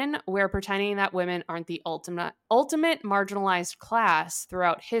women? We're pretending that women aren't the ultimate marginalized class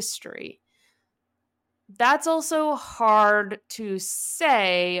throughout history. That's also hard to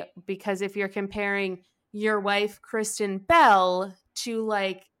say because if you're comparing your wife, Kristen Bell, to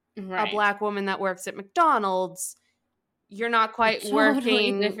like a Black woman that works at McDonald's, you're not quite Totally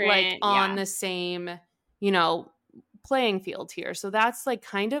working like different. on Yeah. the same, you know, playing field here. So that's like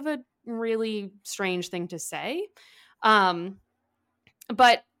kind of a really strange thing to say.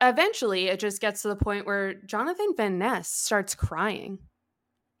 But eventually it just gets to the point where Jonathan Van Ness starts crying.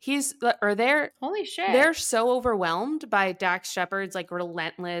 Holy shit. They're so overwhelmed by Dax Shepard's like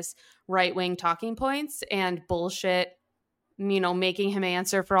relentless right-wing talking points and bullshit, making him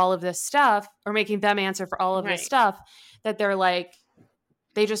answer for all of this stuff, or making them answer for all of this stuff, that they're like,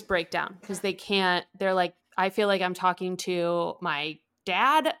 they just break down because they can't. They're like, I feel like I'm talking to my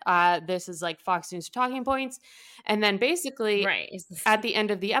dad. This is like Fox News talking points. And then basically at the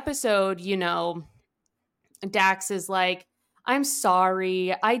end of the episode, Dax is like, I'm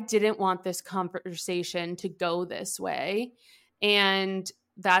sorry. I didn't want this conversation to go this way. And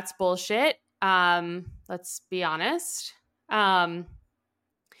that's bullshit. Let's be honest. Like,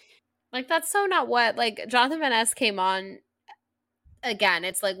 that's so not what, like, Jonathan Van Ness came on again.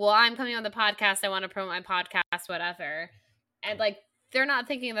 It's like, well, I'm coming on the podcast. I want to promote my podcast, whatever. And like, they're not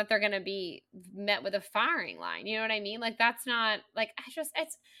thinking that they're going to be met with a firing line. You know what I mean? Like, that's not like,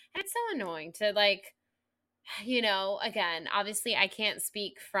 it's so annoying to like, again, obviously I can't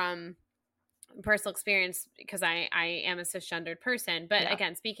speak from personal experience because I am a cisgendered person, but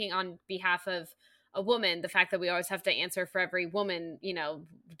again, speaking on behalf of a woman, the fact that we always have to answer for every woman, you know,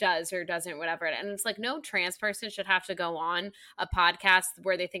 does or doesn't, whatever. And it's like, no trans person should have to go on a podcast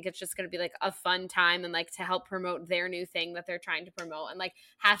where they think it's just going to be like a fun time and like to help promote their new thing that they're trying to promote, and like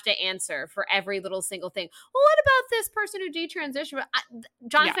have to answer for every little single thing. Well, what about this person who detransitioned?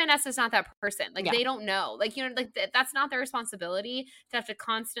 John Yeah. Van Ness is not that person. Like, Yeah. they don't know. Like, you know, like that's not their responsibility to have to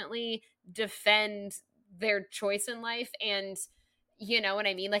constantly defend their choice in life, and you know what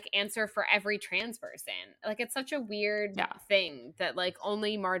I mean? Like, answer for every trans person. Like, it's such a weird Yeah. thing that like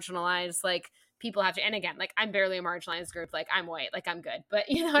only marginalized like people have to. And again, like, I'm barely a marginalized group. Like, I'm white. Like, I'm good. But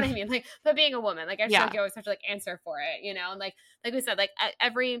you know what I mean? Like, but being a woman, like, I feel Yeah. like you always have to like answer for it. You know, and like we said, like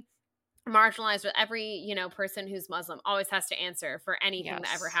every marginalized, but every, you know, person who's Muslim always has to answer for anything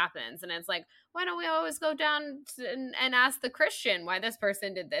that ever Yes. happens. And it's like, why don't we always go down and ask the Christian why this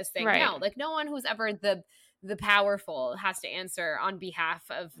person did this thing? Right. No, like, no one who's ever the powerful has to answer on behalf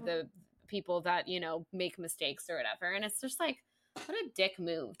of the people that, you know, make mistakes or whatever. And it's just like, what a dick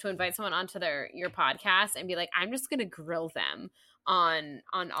move to invite someone onto your podcast and be like, I'm just gonna grill them on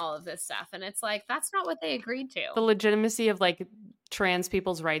all of this stuff. And it's like, that's not what they agreed to. The legitimacy of like trans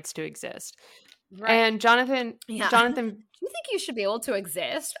people's rights to exist. Right. And Jonathan, Do you think you should be able to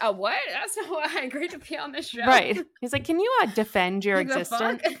exist? What? That's not why I agreed to be on this show. Right. He's like, can you defend your Like, the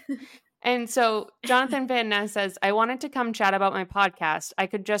existence? fuck? And so Jonathan Van Ness says, I wanted to come chat about my podcast. I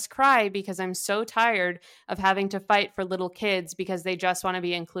could just cry because I'm so tired of having to fight for little kids because they just want to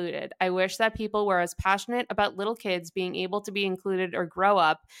be included. I wish that people were as passionate about little kids being able to be included or grow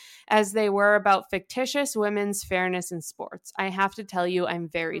up as they were about fictitious women's fairness in sports. I have to tell you, I'm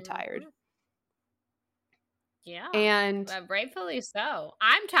very tired. Yeah. And rightfully so.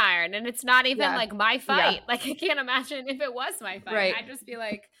 I'm tired, and it's not even like my fight. Yeah. Like, I can't imagine if it was my fight. Right. I'd just be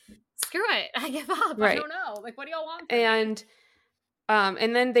like, screw it. I give up. Right. I don't know. Like, what do y'all want from me?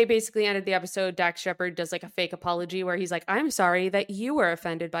 And then they basically ended the episode. Dax Shepard does like a fake apology where he's like, I'm sorry that you were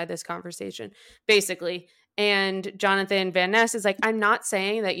offended by this conversation, basically. And Jonathan Van Ness is like, I'm not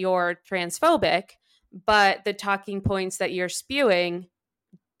saying that you're transphobic, but the talking points that you're spewing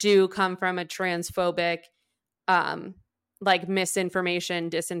do come from a transphobic, like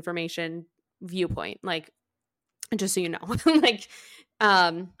misinformation, disinformation viewpoint. Like, just so you know, like,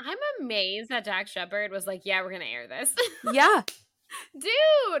 I'm amazed that Dax Shepard was like, yeah, we're going to air this. Yeah.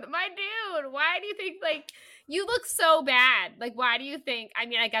 Dude, my dude, why do you think, like, you look so bad? Like, why do you think? I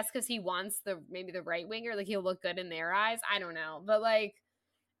mean, I guess because he wants maybe the right winger, like, he'll look good in their eyes. I don't know. But, like,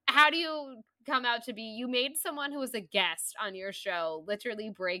 how do you come out to be, you made someone who was a guest on your show literally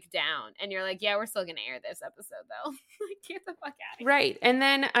break down, and you're like, yeah, we're still gonna air this episode though. Like, get the fuck out of here. Right. And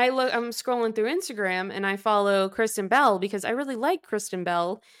then I'm scrolling through Instagram and I follow Kristen Bell because I really like Kristen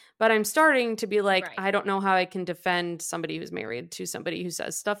Bell, but I'm starting to be like, Right. I don't know how I can defend somebody who's married to somebody who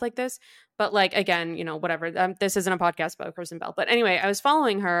says stuff like this. But like, again, you know, whatever. This isn't a podcast about Kristen Bell. But anyway, I was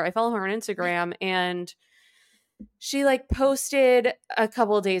following her. I follow her on Instagram, and she like posted a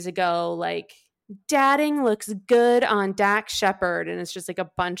couple of days ago, like, dadding looks good on Dax Shepard. And it's just like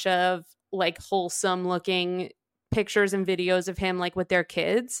a bunch of like wholesome looking pictures and videos of him like with their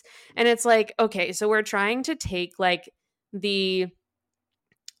kids. And it's like, okay, so we're trying to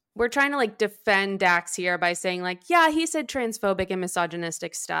defend Dax here by saying like, yeah, he said transphobic and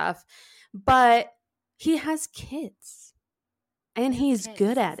misogynistic stuff, but he has kids and he's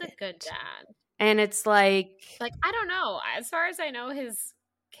good at it. He's a good dad. And it's like, I don't know. As far as I know, his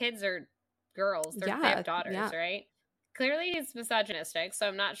kids are girls. They have daughters, right? Clearly he's misogynistic, so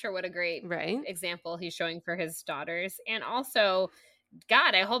I'm not sure what a great example he's showing for his daughters. And also,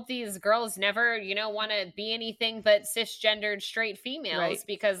 God, I hope these girls never, you know, want to be anything but cisgendered straight females,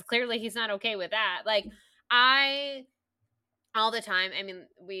 because clearly he's not okay with that. Like, all the time, I mean,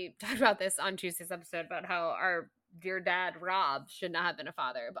 we talked about this on Tuesday's episode about how our dear dad, Rob, should not have been a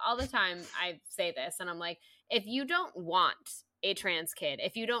father. But all the time I say this, and I'm like, if you don't want a trans kid,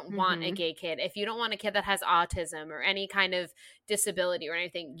 if you don't want a gay kid, if you don't want a kid that has autism or any kind of disability or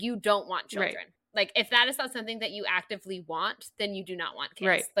anything, you don't want children. Right. Like, if that is not something that you actively want, then you do not want kids.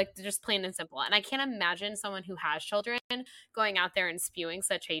 Right. Like, just plain and simple. And I can't imagine someone who has children going out there and spewing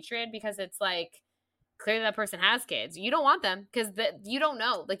such hatred, because it's like, clearly that person has kids. You don't want them because you don't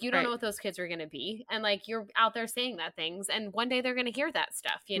know. Like, you don't know what those kids are going to be. And, like, you're out there saying that things, and one day they're going to hear that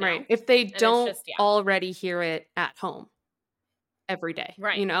stuff, you know? Right. If they don't already hear it at home every day,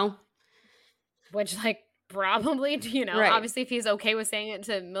 you know? Which, like, probably, you know, obviously if he's okay with saying it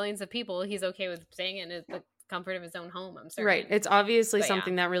to millions of people, he's okay with saying it in the comfort of his own home, I'm certain. Right. It's obviously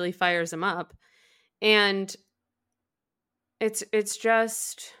something that really fires him up. And it's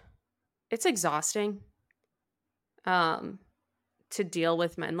exhausting to deal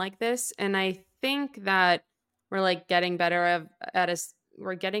with men like this. And I think that we're like getting better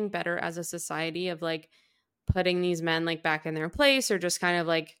we're getting better as a society of like putting these men like back in their place, or just kind of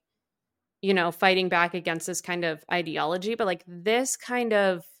like, you know, fighting back against this kind of ideology. But like this kind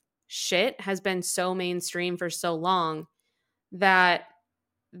of shit has been so mainstream for so long that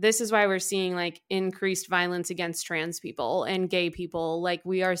this is why we're seeing like increased violence against trans people and gay people. Like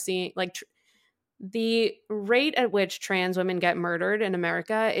we are seeing like the rate at which trans women get murdered in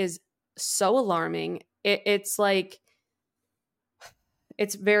America is so alarming. It's like,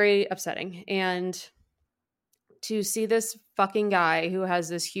 it's very upsetting. And to see this fucking guy who has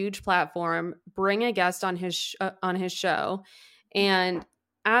this huge platform bring a guest on his show and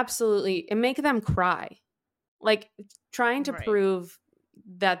absolutely and make them cry, like trying to prove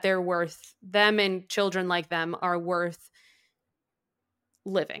that they're worth, them and children like them are worth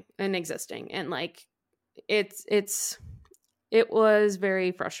living and existing. And like it was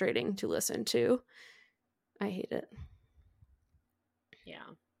very frustrating to listen to. I hate it. Yeah,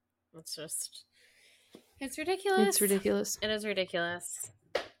 it's ridiculous. It's ridiculous. It is ridiculous.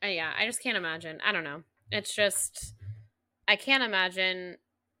 Yeah, I just can't imagine. I don't know. It's just, I can't imagine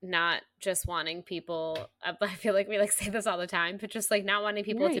not just wanting people. I feel like we like say this all the time, but just like not wanting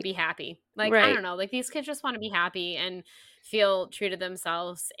people to be happy. Like, I don't know, like these kids just want to be happy and feel true to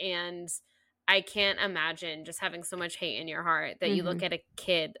themselves. And I can't imagine just having so much hate in your heart that you look at a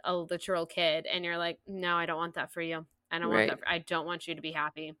kid, a literal kid, and you're like, no, I don't want that for you. I don't want that. I don't want you to be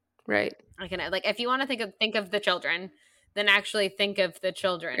happy. Right. I can, like, if you want to think of the children, then actually think of the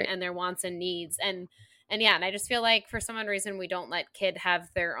children and their wants and needs. And yeah, and I just feel like for some reason we don't let kid have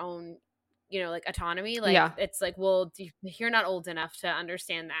their own, you know, like autonomy. Like it's like, well, you're not old enough to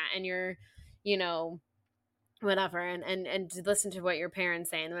understand that, and you're, you know, whatever, and listen to what your parents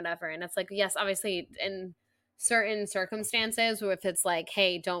say and whatever. And it's like, yes, obviously in certain circumstances, or if it's like,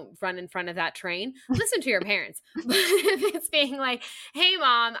 hey, don't run in front of that train, listen to your parents. But if it's being like, hey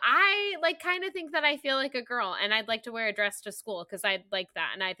mom, I like kind of think that I feel like a girl and I'd like to wear a dress to school because I'd like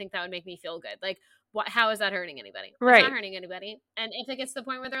that and I think that would make me feel good, like how is that hurting anybody? Right. It's not hurting anybody. And if it gets to the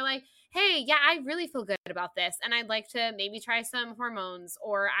point where they're like, hey, yeah, I really feel good about this and I'd like to maybe try some hormones,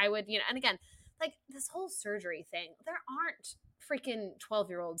 or I would, you know, and again, like this whole surgery thing, there aren't freaking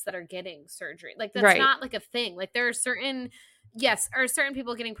 12-year-olds that are getting surgery. Like that's not like a thing. Like there are certain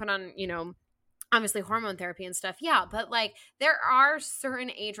people getting put on, you know, obviously hormone therapy and stuff. Yeah. But like there are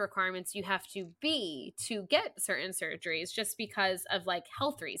certain age requirements you have to be to get certain surgeries just because of like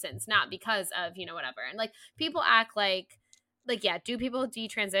health reasons, not because of, you know, whatever. And like people act like, yeah, do people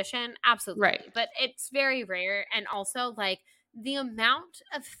detransition? Absolutely. Right. But it's very rare. And also like the amount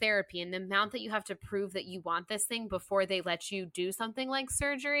of therapy and the amount that you have to prove that you want this thing before they let you do something like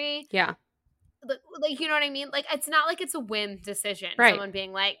surgery. Yeah. Like, you know what I mean? Like, it's not like it's a whim decision. Right. Someone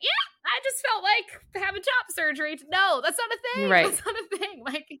being like, yeah, I just felt like having top surgery. No, that's not a thing. Right. That's not a thing.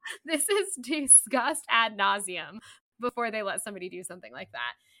 Like, this is discussed ad nauseum before they let somebody do something like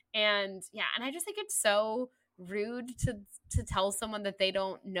that. And yeah, and I just think it's so rude to tell someone that they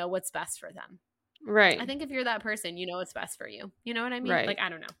don't know what's best for them. Right. I think if you're that person, you know what's best for you. You know what I mean? Right. Like, I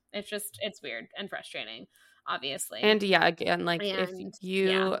don't know. It's weird and frustrating, obviously. And yeah, again, like if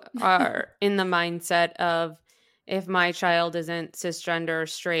you are in the mindset of if my child isn't cisgender,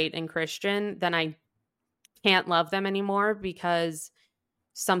 straight, and Christian, then I can't love them anymore because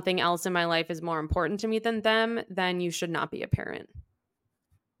something else in my life is more important to me than them, then you should not be a parent.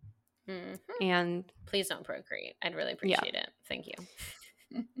 Mm-hmm. And please don't procreate. I'd really appreciate it. Thank you.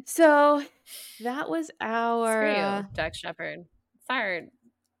 So that was our Doug Shepherd. Sorry,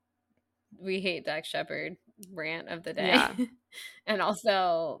 we hate Doug Shepherd rant of the day. Yeah. And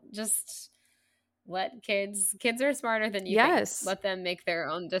also just let kids are smarter than you think. Let them make their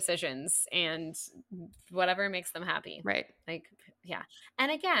own decisions and whatever makes them happy. Right. Like, yeah.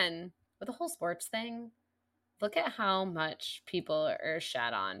 And again, with the whole sports thing, look at how much people are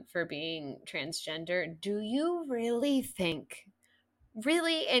shat on for being transgender. Do you really think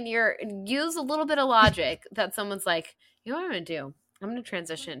and use a little bit of logic that someone's like, you know what I'm going to do? I'm going to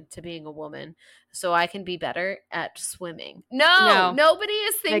transition to being a woman so I can be better at swimming. No, nobody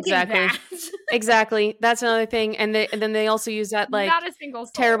is thinking that. Exactly. That's another thing. And then they also use that like not a single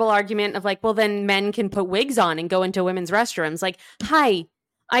soul. Terrible argument of like, well, then men can put wigs on and go into women's restrooms. Like, hi,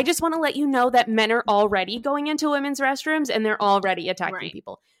 I just want to let you know that men are already going into women's restrooms and they're already attacking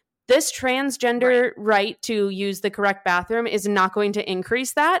people. This transgender right to use the correct bathroom is not going to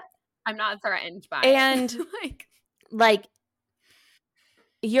increase that. I'm not threatened by it. And like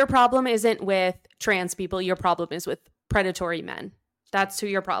your problem isn't with trans people. Your problem is with predatory men. That's who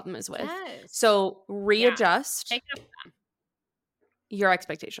your problem is with. Yes. So readjust. Yeah. Take it up with them. your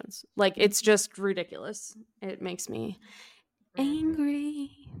expectations. Like, it's just ridiculous. It makes me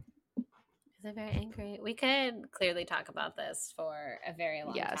angry. They're very angry. We could clearly talk about this for a very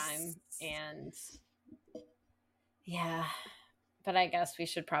long Yes. time. And yeah, but I guess we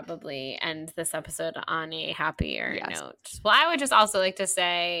should probably end this episode on a happier note. Well, I would just also like to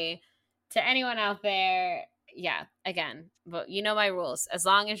say to anyone out there, yeah, again, but you know my rules. As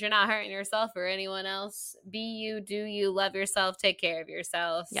long as you're not hurting yourself or anyone else, be you, do you, love yourself, take care of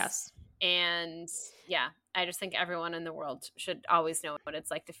yourself. Yes. And yeah, I just think everyone in the world should always know what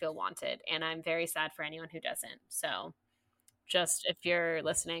it's like to feel wanted. And I'm very sad for anyone who doesn't. So just if you're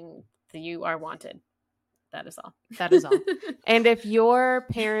listening, you are wanted. That is all. That is all. And if your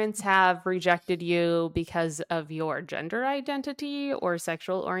parents have rejected you because of your gender identity or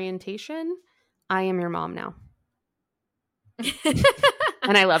sexual orientation, I am your mom now.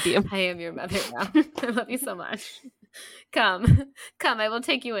 And I love you. I am your mother now. I love you so much. Come, I will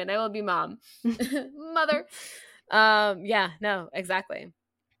take you in. I will be mom. Mother. Yeah, no, exactly.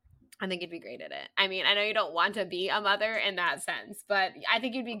 I think you'd be great at it. I mean, I know you don't want to be a mother in that sense, but I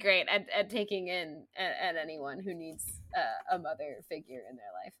think you'd be great at taking in at anyone who needs a mother figure in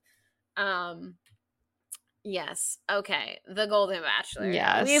their life. Yes. Okay. The Golden Bachelor.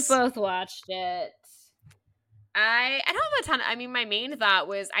 Yes. We've both watched it. I don't have a ton. I mean, my main thought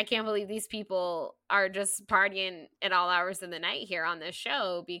was I can't believe these people are just partying at all hours of the night here on this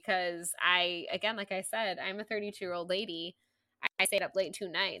show because again, like I said, I'm a 32-year-old lady. I stayed up late 2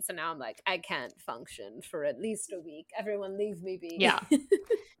 nights and now I'm like, I can't function for at least a week. Everyone leave me be. Yeah.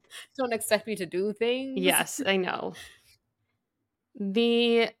 Don't expect me to do things. Yes, I know.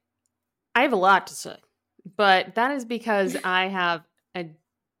 I have a lot to say, but that is because I have a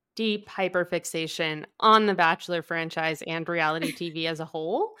deep hyperfixation on the Bachelor franchise and reality TV as a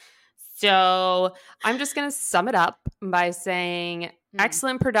whole. So I'm just going to sum it up by saying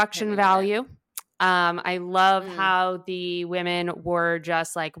excellent production value. I love how the women were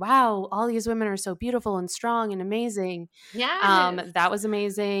just like, wow, all these women are so beautiful and strong and amazing. Yeah. That was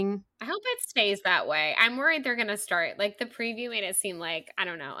amazing. I hope it stays that way. I'm worried they're going to start, like the preview made it seem like, I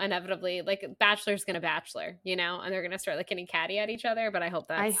don't know, inevitably, like Bachelor's going to Bachelor, you know, and they're going to start like getting catty at each other. But I hope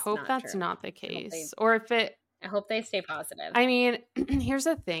that's not the case. Or if it, I hope they stay positive. I mean, here's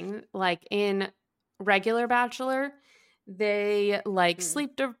the thing, like in regular Bachelor, they like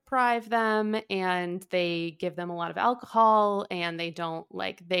sleep deprive them and they give them a lot of alcohol and they don't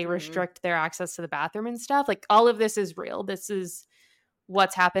like, they restrict their access to the bathroom and stuff. Like all of this is real. This is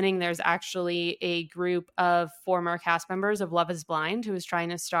what's happening. There's actually a group of former cast members of Love is Blind who is trying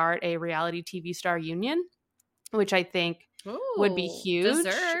to start a reality TV star union, which I think would be huge.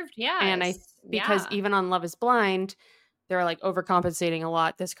 Deserved, yeah. And because even on Love is Blind, they're like overcompensating a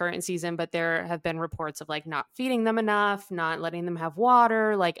lot this current season, but there have been reports of like not feeding them enough, not letting them have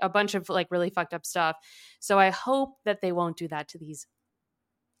water, like a bunch of like really fucked up stuff. So I hope that they won't do that to these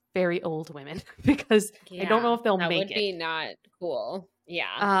very old women because I don't know if they'll make it. That would be not cool.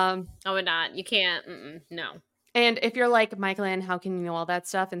 Yeah. I would not. You can't. No. And if you're like, Michael, how can you know all that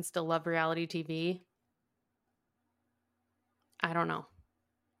stuff and still love reality TV? I don't know.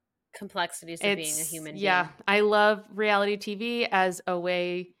 Complexities of being a human being. Yeah. I love reality TV as a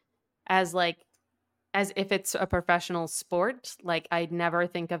way, as if it's a professional sport. Like I'd never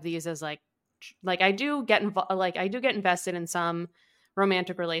think of these as like I do get invested in some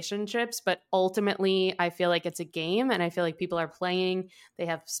romantic relationships, but ultimately I feel like it's a game and I feel like people are playing. They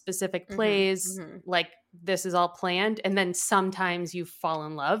have specific plays. Like this is all planned. And then sometimes you fall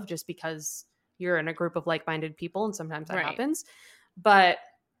in love just because you're in a group of like-minded people. And sometimes that happens. But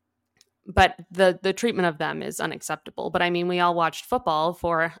the treatment of them is unacceptable. But I mean, we all watched football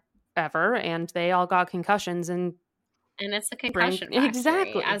forever and they all got concussions and it's a concussion factory,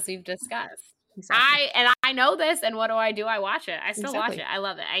 exactly, as we've discussed. Exactly. I know this, and what do? I watch it. I still watch it. I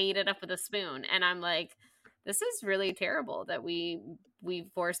love it. I eat it up with a spoon, and I'm like, this is really terrible that we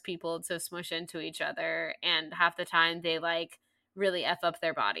force people to smush into each other, and half the time they like really F up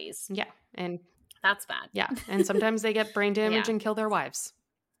their bodies. Yeah, and that's bad. Yeah, and sometimes they get brain damage and kill their wives.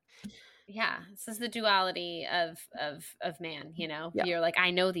 Yeah, this is the duality of man. You know, you're like,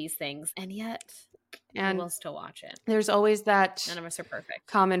 I know these things, and yet. And we'll still watch it. There's always that none of us are perfect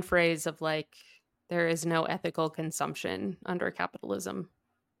common phrase of like, there is no ethical consumption under capitalism.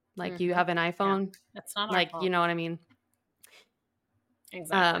 Like you have an iPhone. That's not like, you know what I mean?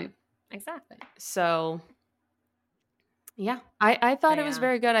 Exactly. Exactly. So yeah, I thought it was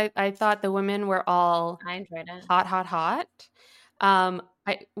very good. I thought the women were all I enjoyed it. Hot. I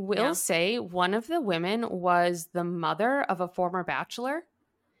will say one of the women was the mother of a former bachelor.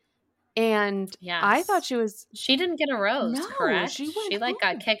 And I thought Yes. she was She didn't get a rose, no, correct? she went She, like,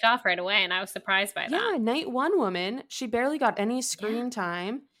 got home. kicked off right away, and I was surprised by that. Yeah, night 1 woman. She barely got any Yeah, screen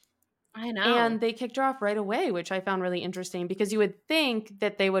time, I know. and they kicked her off right away, which I found really interesting because you would think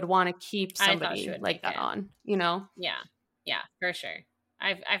that they would wanna keep I thought she somebody would like make that it. on, you know? Yeah. Yeah, for sure.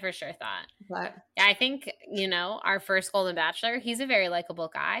 I for sure thought. But Yeah, I think, our first Golden Bachelor, he's a very likable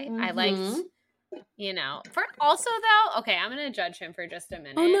guy. I liked, mhm. for also though, okay, I'm gonna judge him for just a Oh,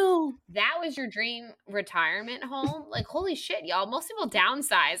 minute. no. That was your dream retirement home? Like, holy shit, y'all. Most people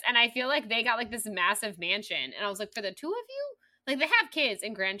downsize. And I feel like they got like this massive mansion. And I was like, for the two of you? Like, they have kids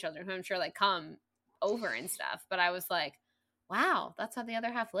and grandchildren who I'm sure like come over and stuff. But I was like, wow, that's how the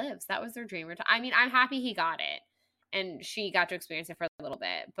other half lives. That was their dream. I mean, I'm happy he got it. And she got to experience it for a little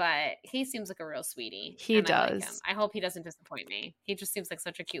bit. But he seems like a real sweetie. He And I like him. does. I hope he doesn't disappoint me. He just seems like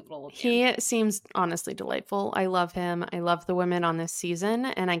such a cute little Olympian. He seems honestly delightful. I love him. I love the women on this season,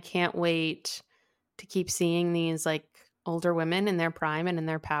 and I can't wait to keep seeing these, like, older women in their prime and in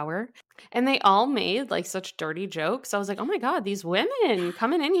their power. And they all made, like, such dirty jokes. I was like, "Oh my god, these women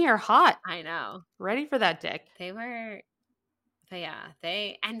coming in here hot, I know. ready for that dick." They were yeah,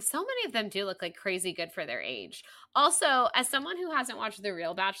 and so many of them do look like crazy good for their age. Also, as someone who hasn't watched The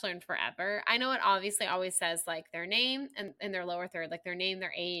Real Bachelor in forever, I know it obviously always says like their name and in their lower third, like their name,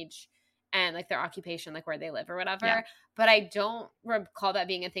 their age, and like their occupation, like where they live or Yeah. whatever. But I don't recall that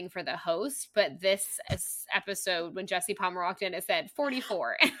being a thing for the host. But this episode, when Jesse Palmer walked in, it said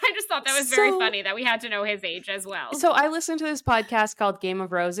 44. And I just thought that was very So funny that we had to know his age as well. so I listened to this podcast called Game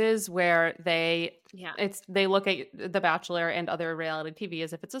of Roses where they Yeah. look at The Bachelor and other reality TV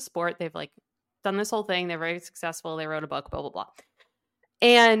as if it's a sport. They've like done this whole thing. They're very successful. They wrote a book, blah blah blah.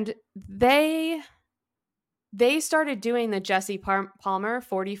 And they started doing the Jesse Palmer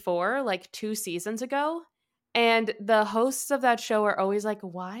 44 like 2 seasons ago. And the hosts of that show are always like,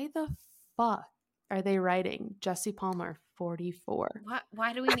 "Why the fuck are they writing Jesse Palmer 44?"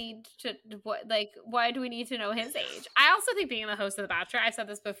 Why do we need to why do we need to know his age? I also think being the host of The Bachelor, I've said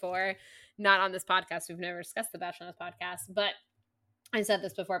this before, not on this podcast. We've never discussed The Bachelor on this podcast, but I said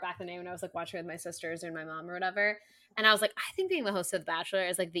this before back in the day when I was like watching with my sisters and my mom or whatever. And I was like, I think being the host of The Bachelor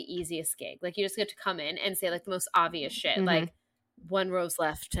is like the easiest gig. Like you just get to come in and say like the most obvious shit. Mhm. Like 1 rose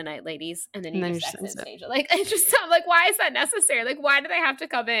left tonight, ladies. And then And you then just you just exit exit. stage. Like it just sounds like, why is that necessary? Like, why do they have to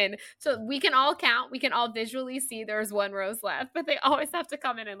come in? So we can all count, we can all visually see there's 1 rose left, but they always have to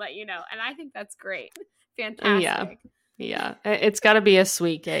come in and let you know. And I think that's great. Fantastic. Yeah. It's got to be a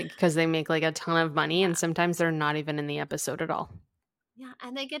sweet gig because they make like a ton of money and sometimes they're not even in the episode at all. Yeah,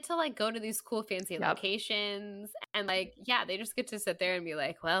 and they get to like go to these cool fancy Yep. locations and like they just get to sit there and be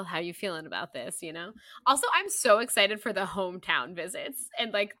like, "Well, how you feeling about this?" Also, I'm so excited for the hometown visits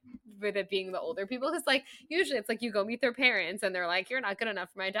and like with it being the older people cuz like usually it's like you go meet their parents and they're like, "You're not good enough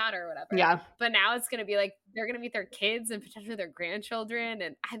for my daughter" or whatever. Yeah. But now it's going to be like they're going to meet their kids and potentially their grandchildren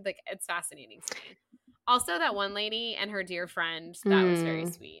and I like it's fascinating to me. Also, that one lady and her dear friend, that was very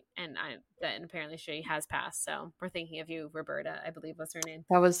sweet. And apparently she has passed. So we're thinking of you, Roberta, I believe was her name.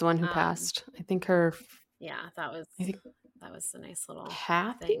 That was the one who passed. I think her. Yeah, that was a nice little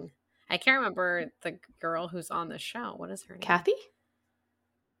Kathy? thing. I can't remember the girl who's on the show. What is her name? Kathy?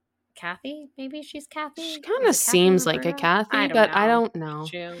 Maybe she's Kathy. She kind of seems like a Kathy, I don't know.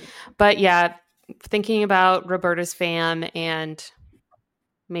 Shoot. But yeah, thinking about Roberta's fam and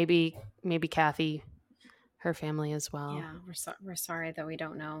maybe Kathy, her family as well. Yeah, we're sorry that we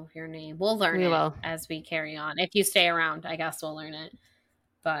don't know your name. We'll learn We will. as we carry on. If you stay around, I guess we'll learn it.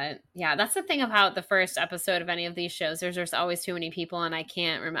 But yeah, that's the thing about the first episode of any of these shows. There's always too many people, and I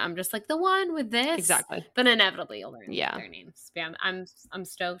can't remember. I'm just like the one with this, Exactly. But inevitably, you'll learn their names. But yeah, I'm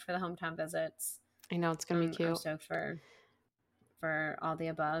stoked for the hometown visits. I know it's gonna be cute. I'm stoked for all the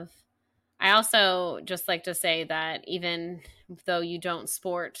above. I also just like to say that even though you don't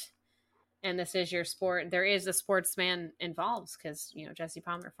sport, and this is your sport, there is a sportsman involved because Jesse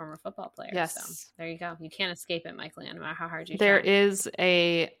Palmer, former football player. Yes. So there you go. You can't escape it, Michael, no matter how hard you There try. is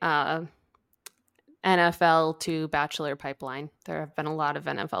a NFL to Bachelor pipeline. There have been a lot of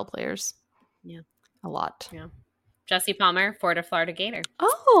NFL players. Yeah. A lot. Yeah. Jesse Palmer, Florida Gator.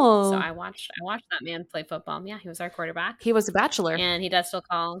 Oh. So I watched that man play football. Yeah, he was our quarterback. He was a Bachelor. And he does still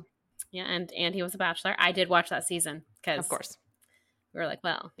call. Yeah, and he was a Bachelor. I did watch that season because of course. We were like,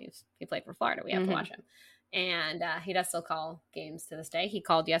 well, he played for Florida. We have to watch him. And he does still call games to this day. He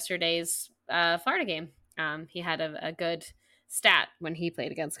called yesterday's Florida game. He had a good stat when he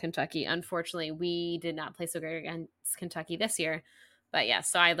played against Kentucky. Unfortunately, we did not play so great against Kentucky this year. But yeah,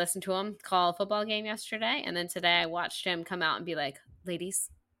 so I listened to him call a football game yesterday. And then today I watched him come out and be like, ladies,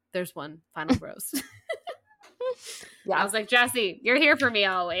 there's 1 final rose. I was like, Jesse, you're here for me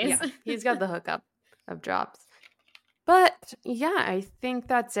always. Yeah, he's got the hookup of drops. But yeah, I think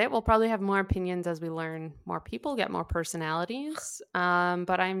that's it. We'll probably have more opinions as we learn more people, get more personalities.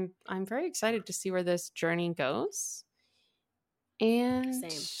 But I'm very excited to see where this journey goes. And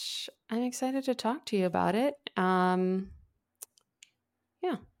Same. I'm excited to talk to you about it. Yeah.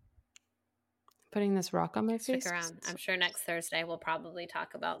 Putting this rock on my face. Stick around. I'm sure next Thursday we'll probably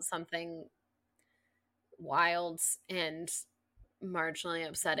talk about something wild and marginally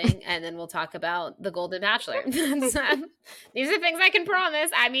upsetting, and then we'll talk about the Golden Bachelor. These are things I can promise.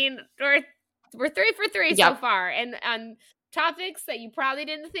 I mean, we're 3 for 3 so far, and on topics that you probably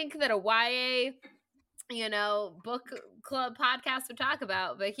didn't think that a YA, book club podcast would talk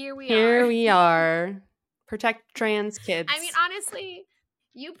about, but here we are. Protect trans kids. I mean, honestly,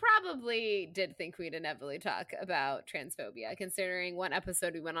 you probably did think we'd inevitably talk about transphobia, considering one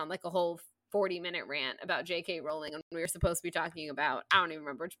episode we went on like a whole 40-minute rant about J.K. Rowling, and we were supposed to be talking about, I don't even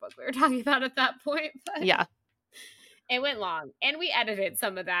remember which book we were talking about at that point, but yeah, it went long, and we edited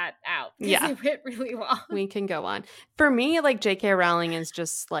some of that out. Yeah, it went really long. We can go on. For me, like, J.K. Rowling is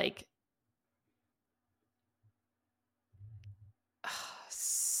just like,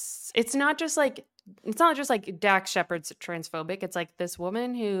 it's not just like Dax Shepard's transphobic. It's like this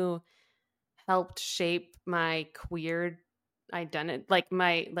woman who helped shape my queer identity,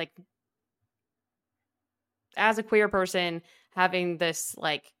 as a queer person, having this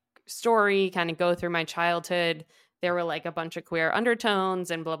like story kind of go through my childhood. There were like a bunch of queer undertones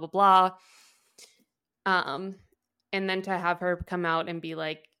and blah, blah, blah. And then to have her come out and be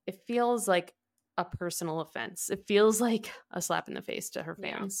like, it feels like a personal offense. It feels like a slap in the face to her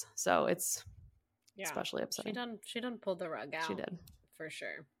fans. Yeah. So it's especially upsetting. She done pulled the rug out. She did. For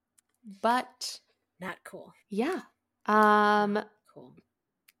sure. But not cool. Yeah. Cool.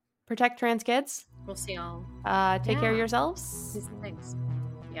 Protect trans kids. We'll see y'all. Take care of yourselves. These things.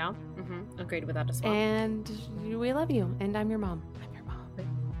 Yeah. Mm-hmm. Agreed with that as well. And we love you. And I'm your mom. I'm your mom.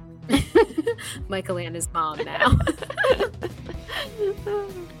 Michael and his mom now.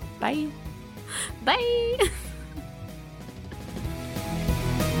 Bye. Bye.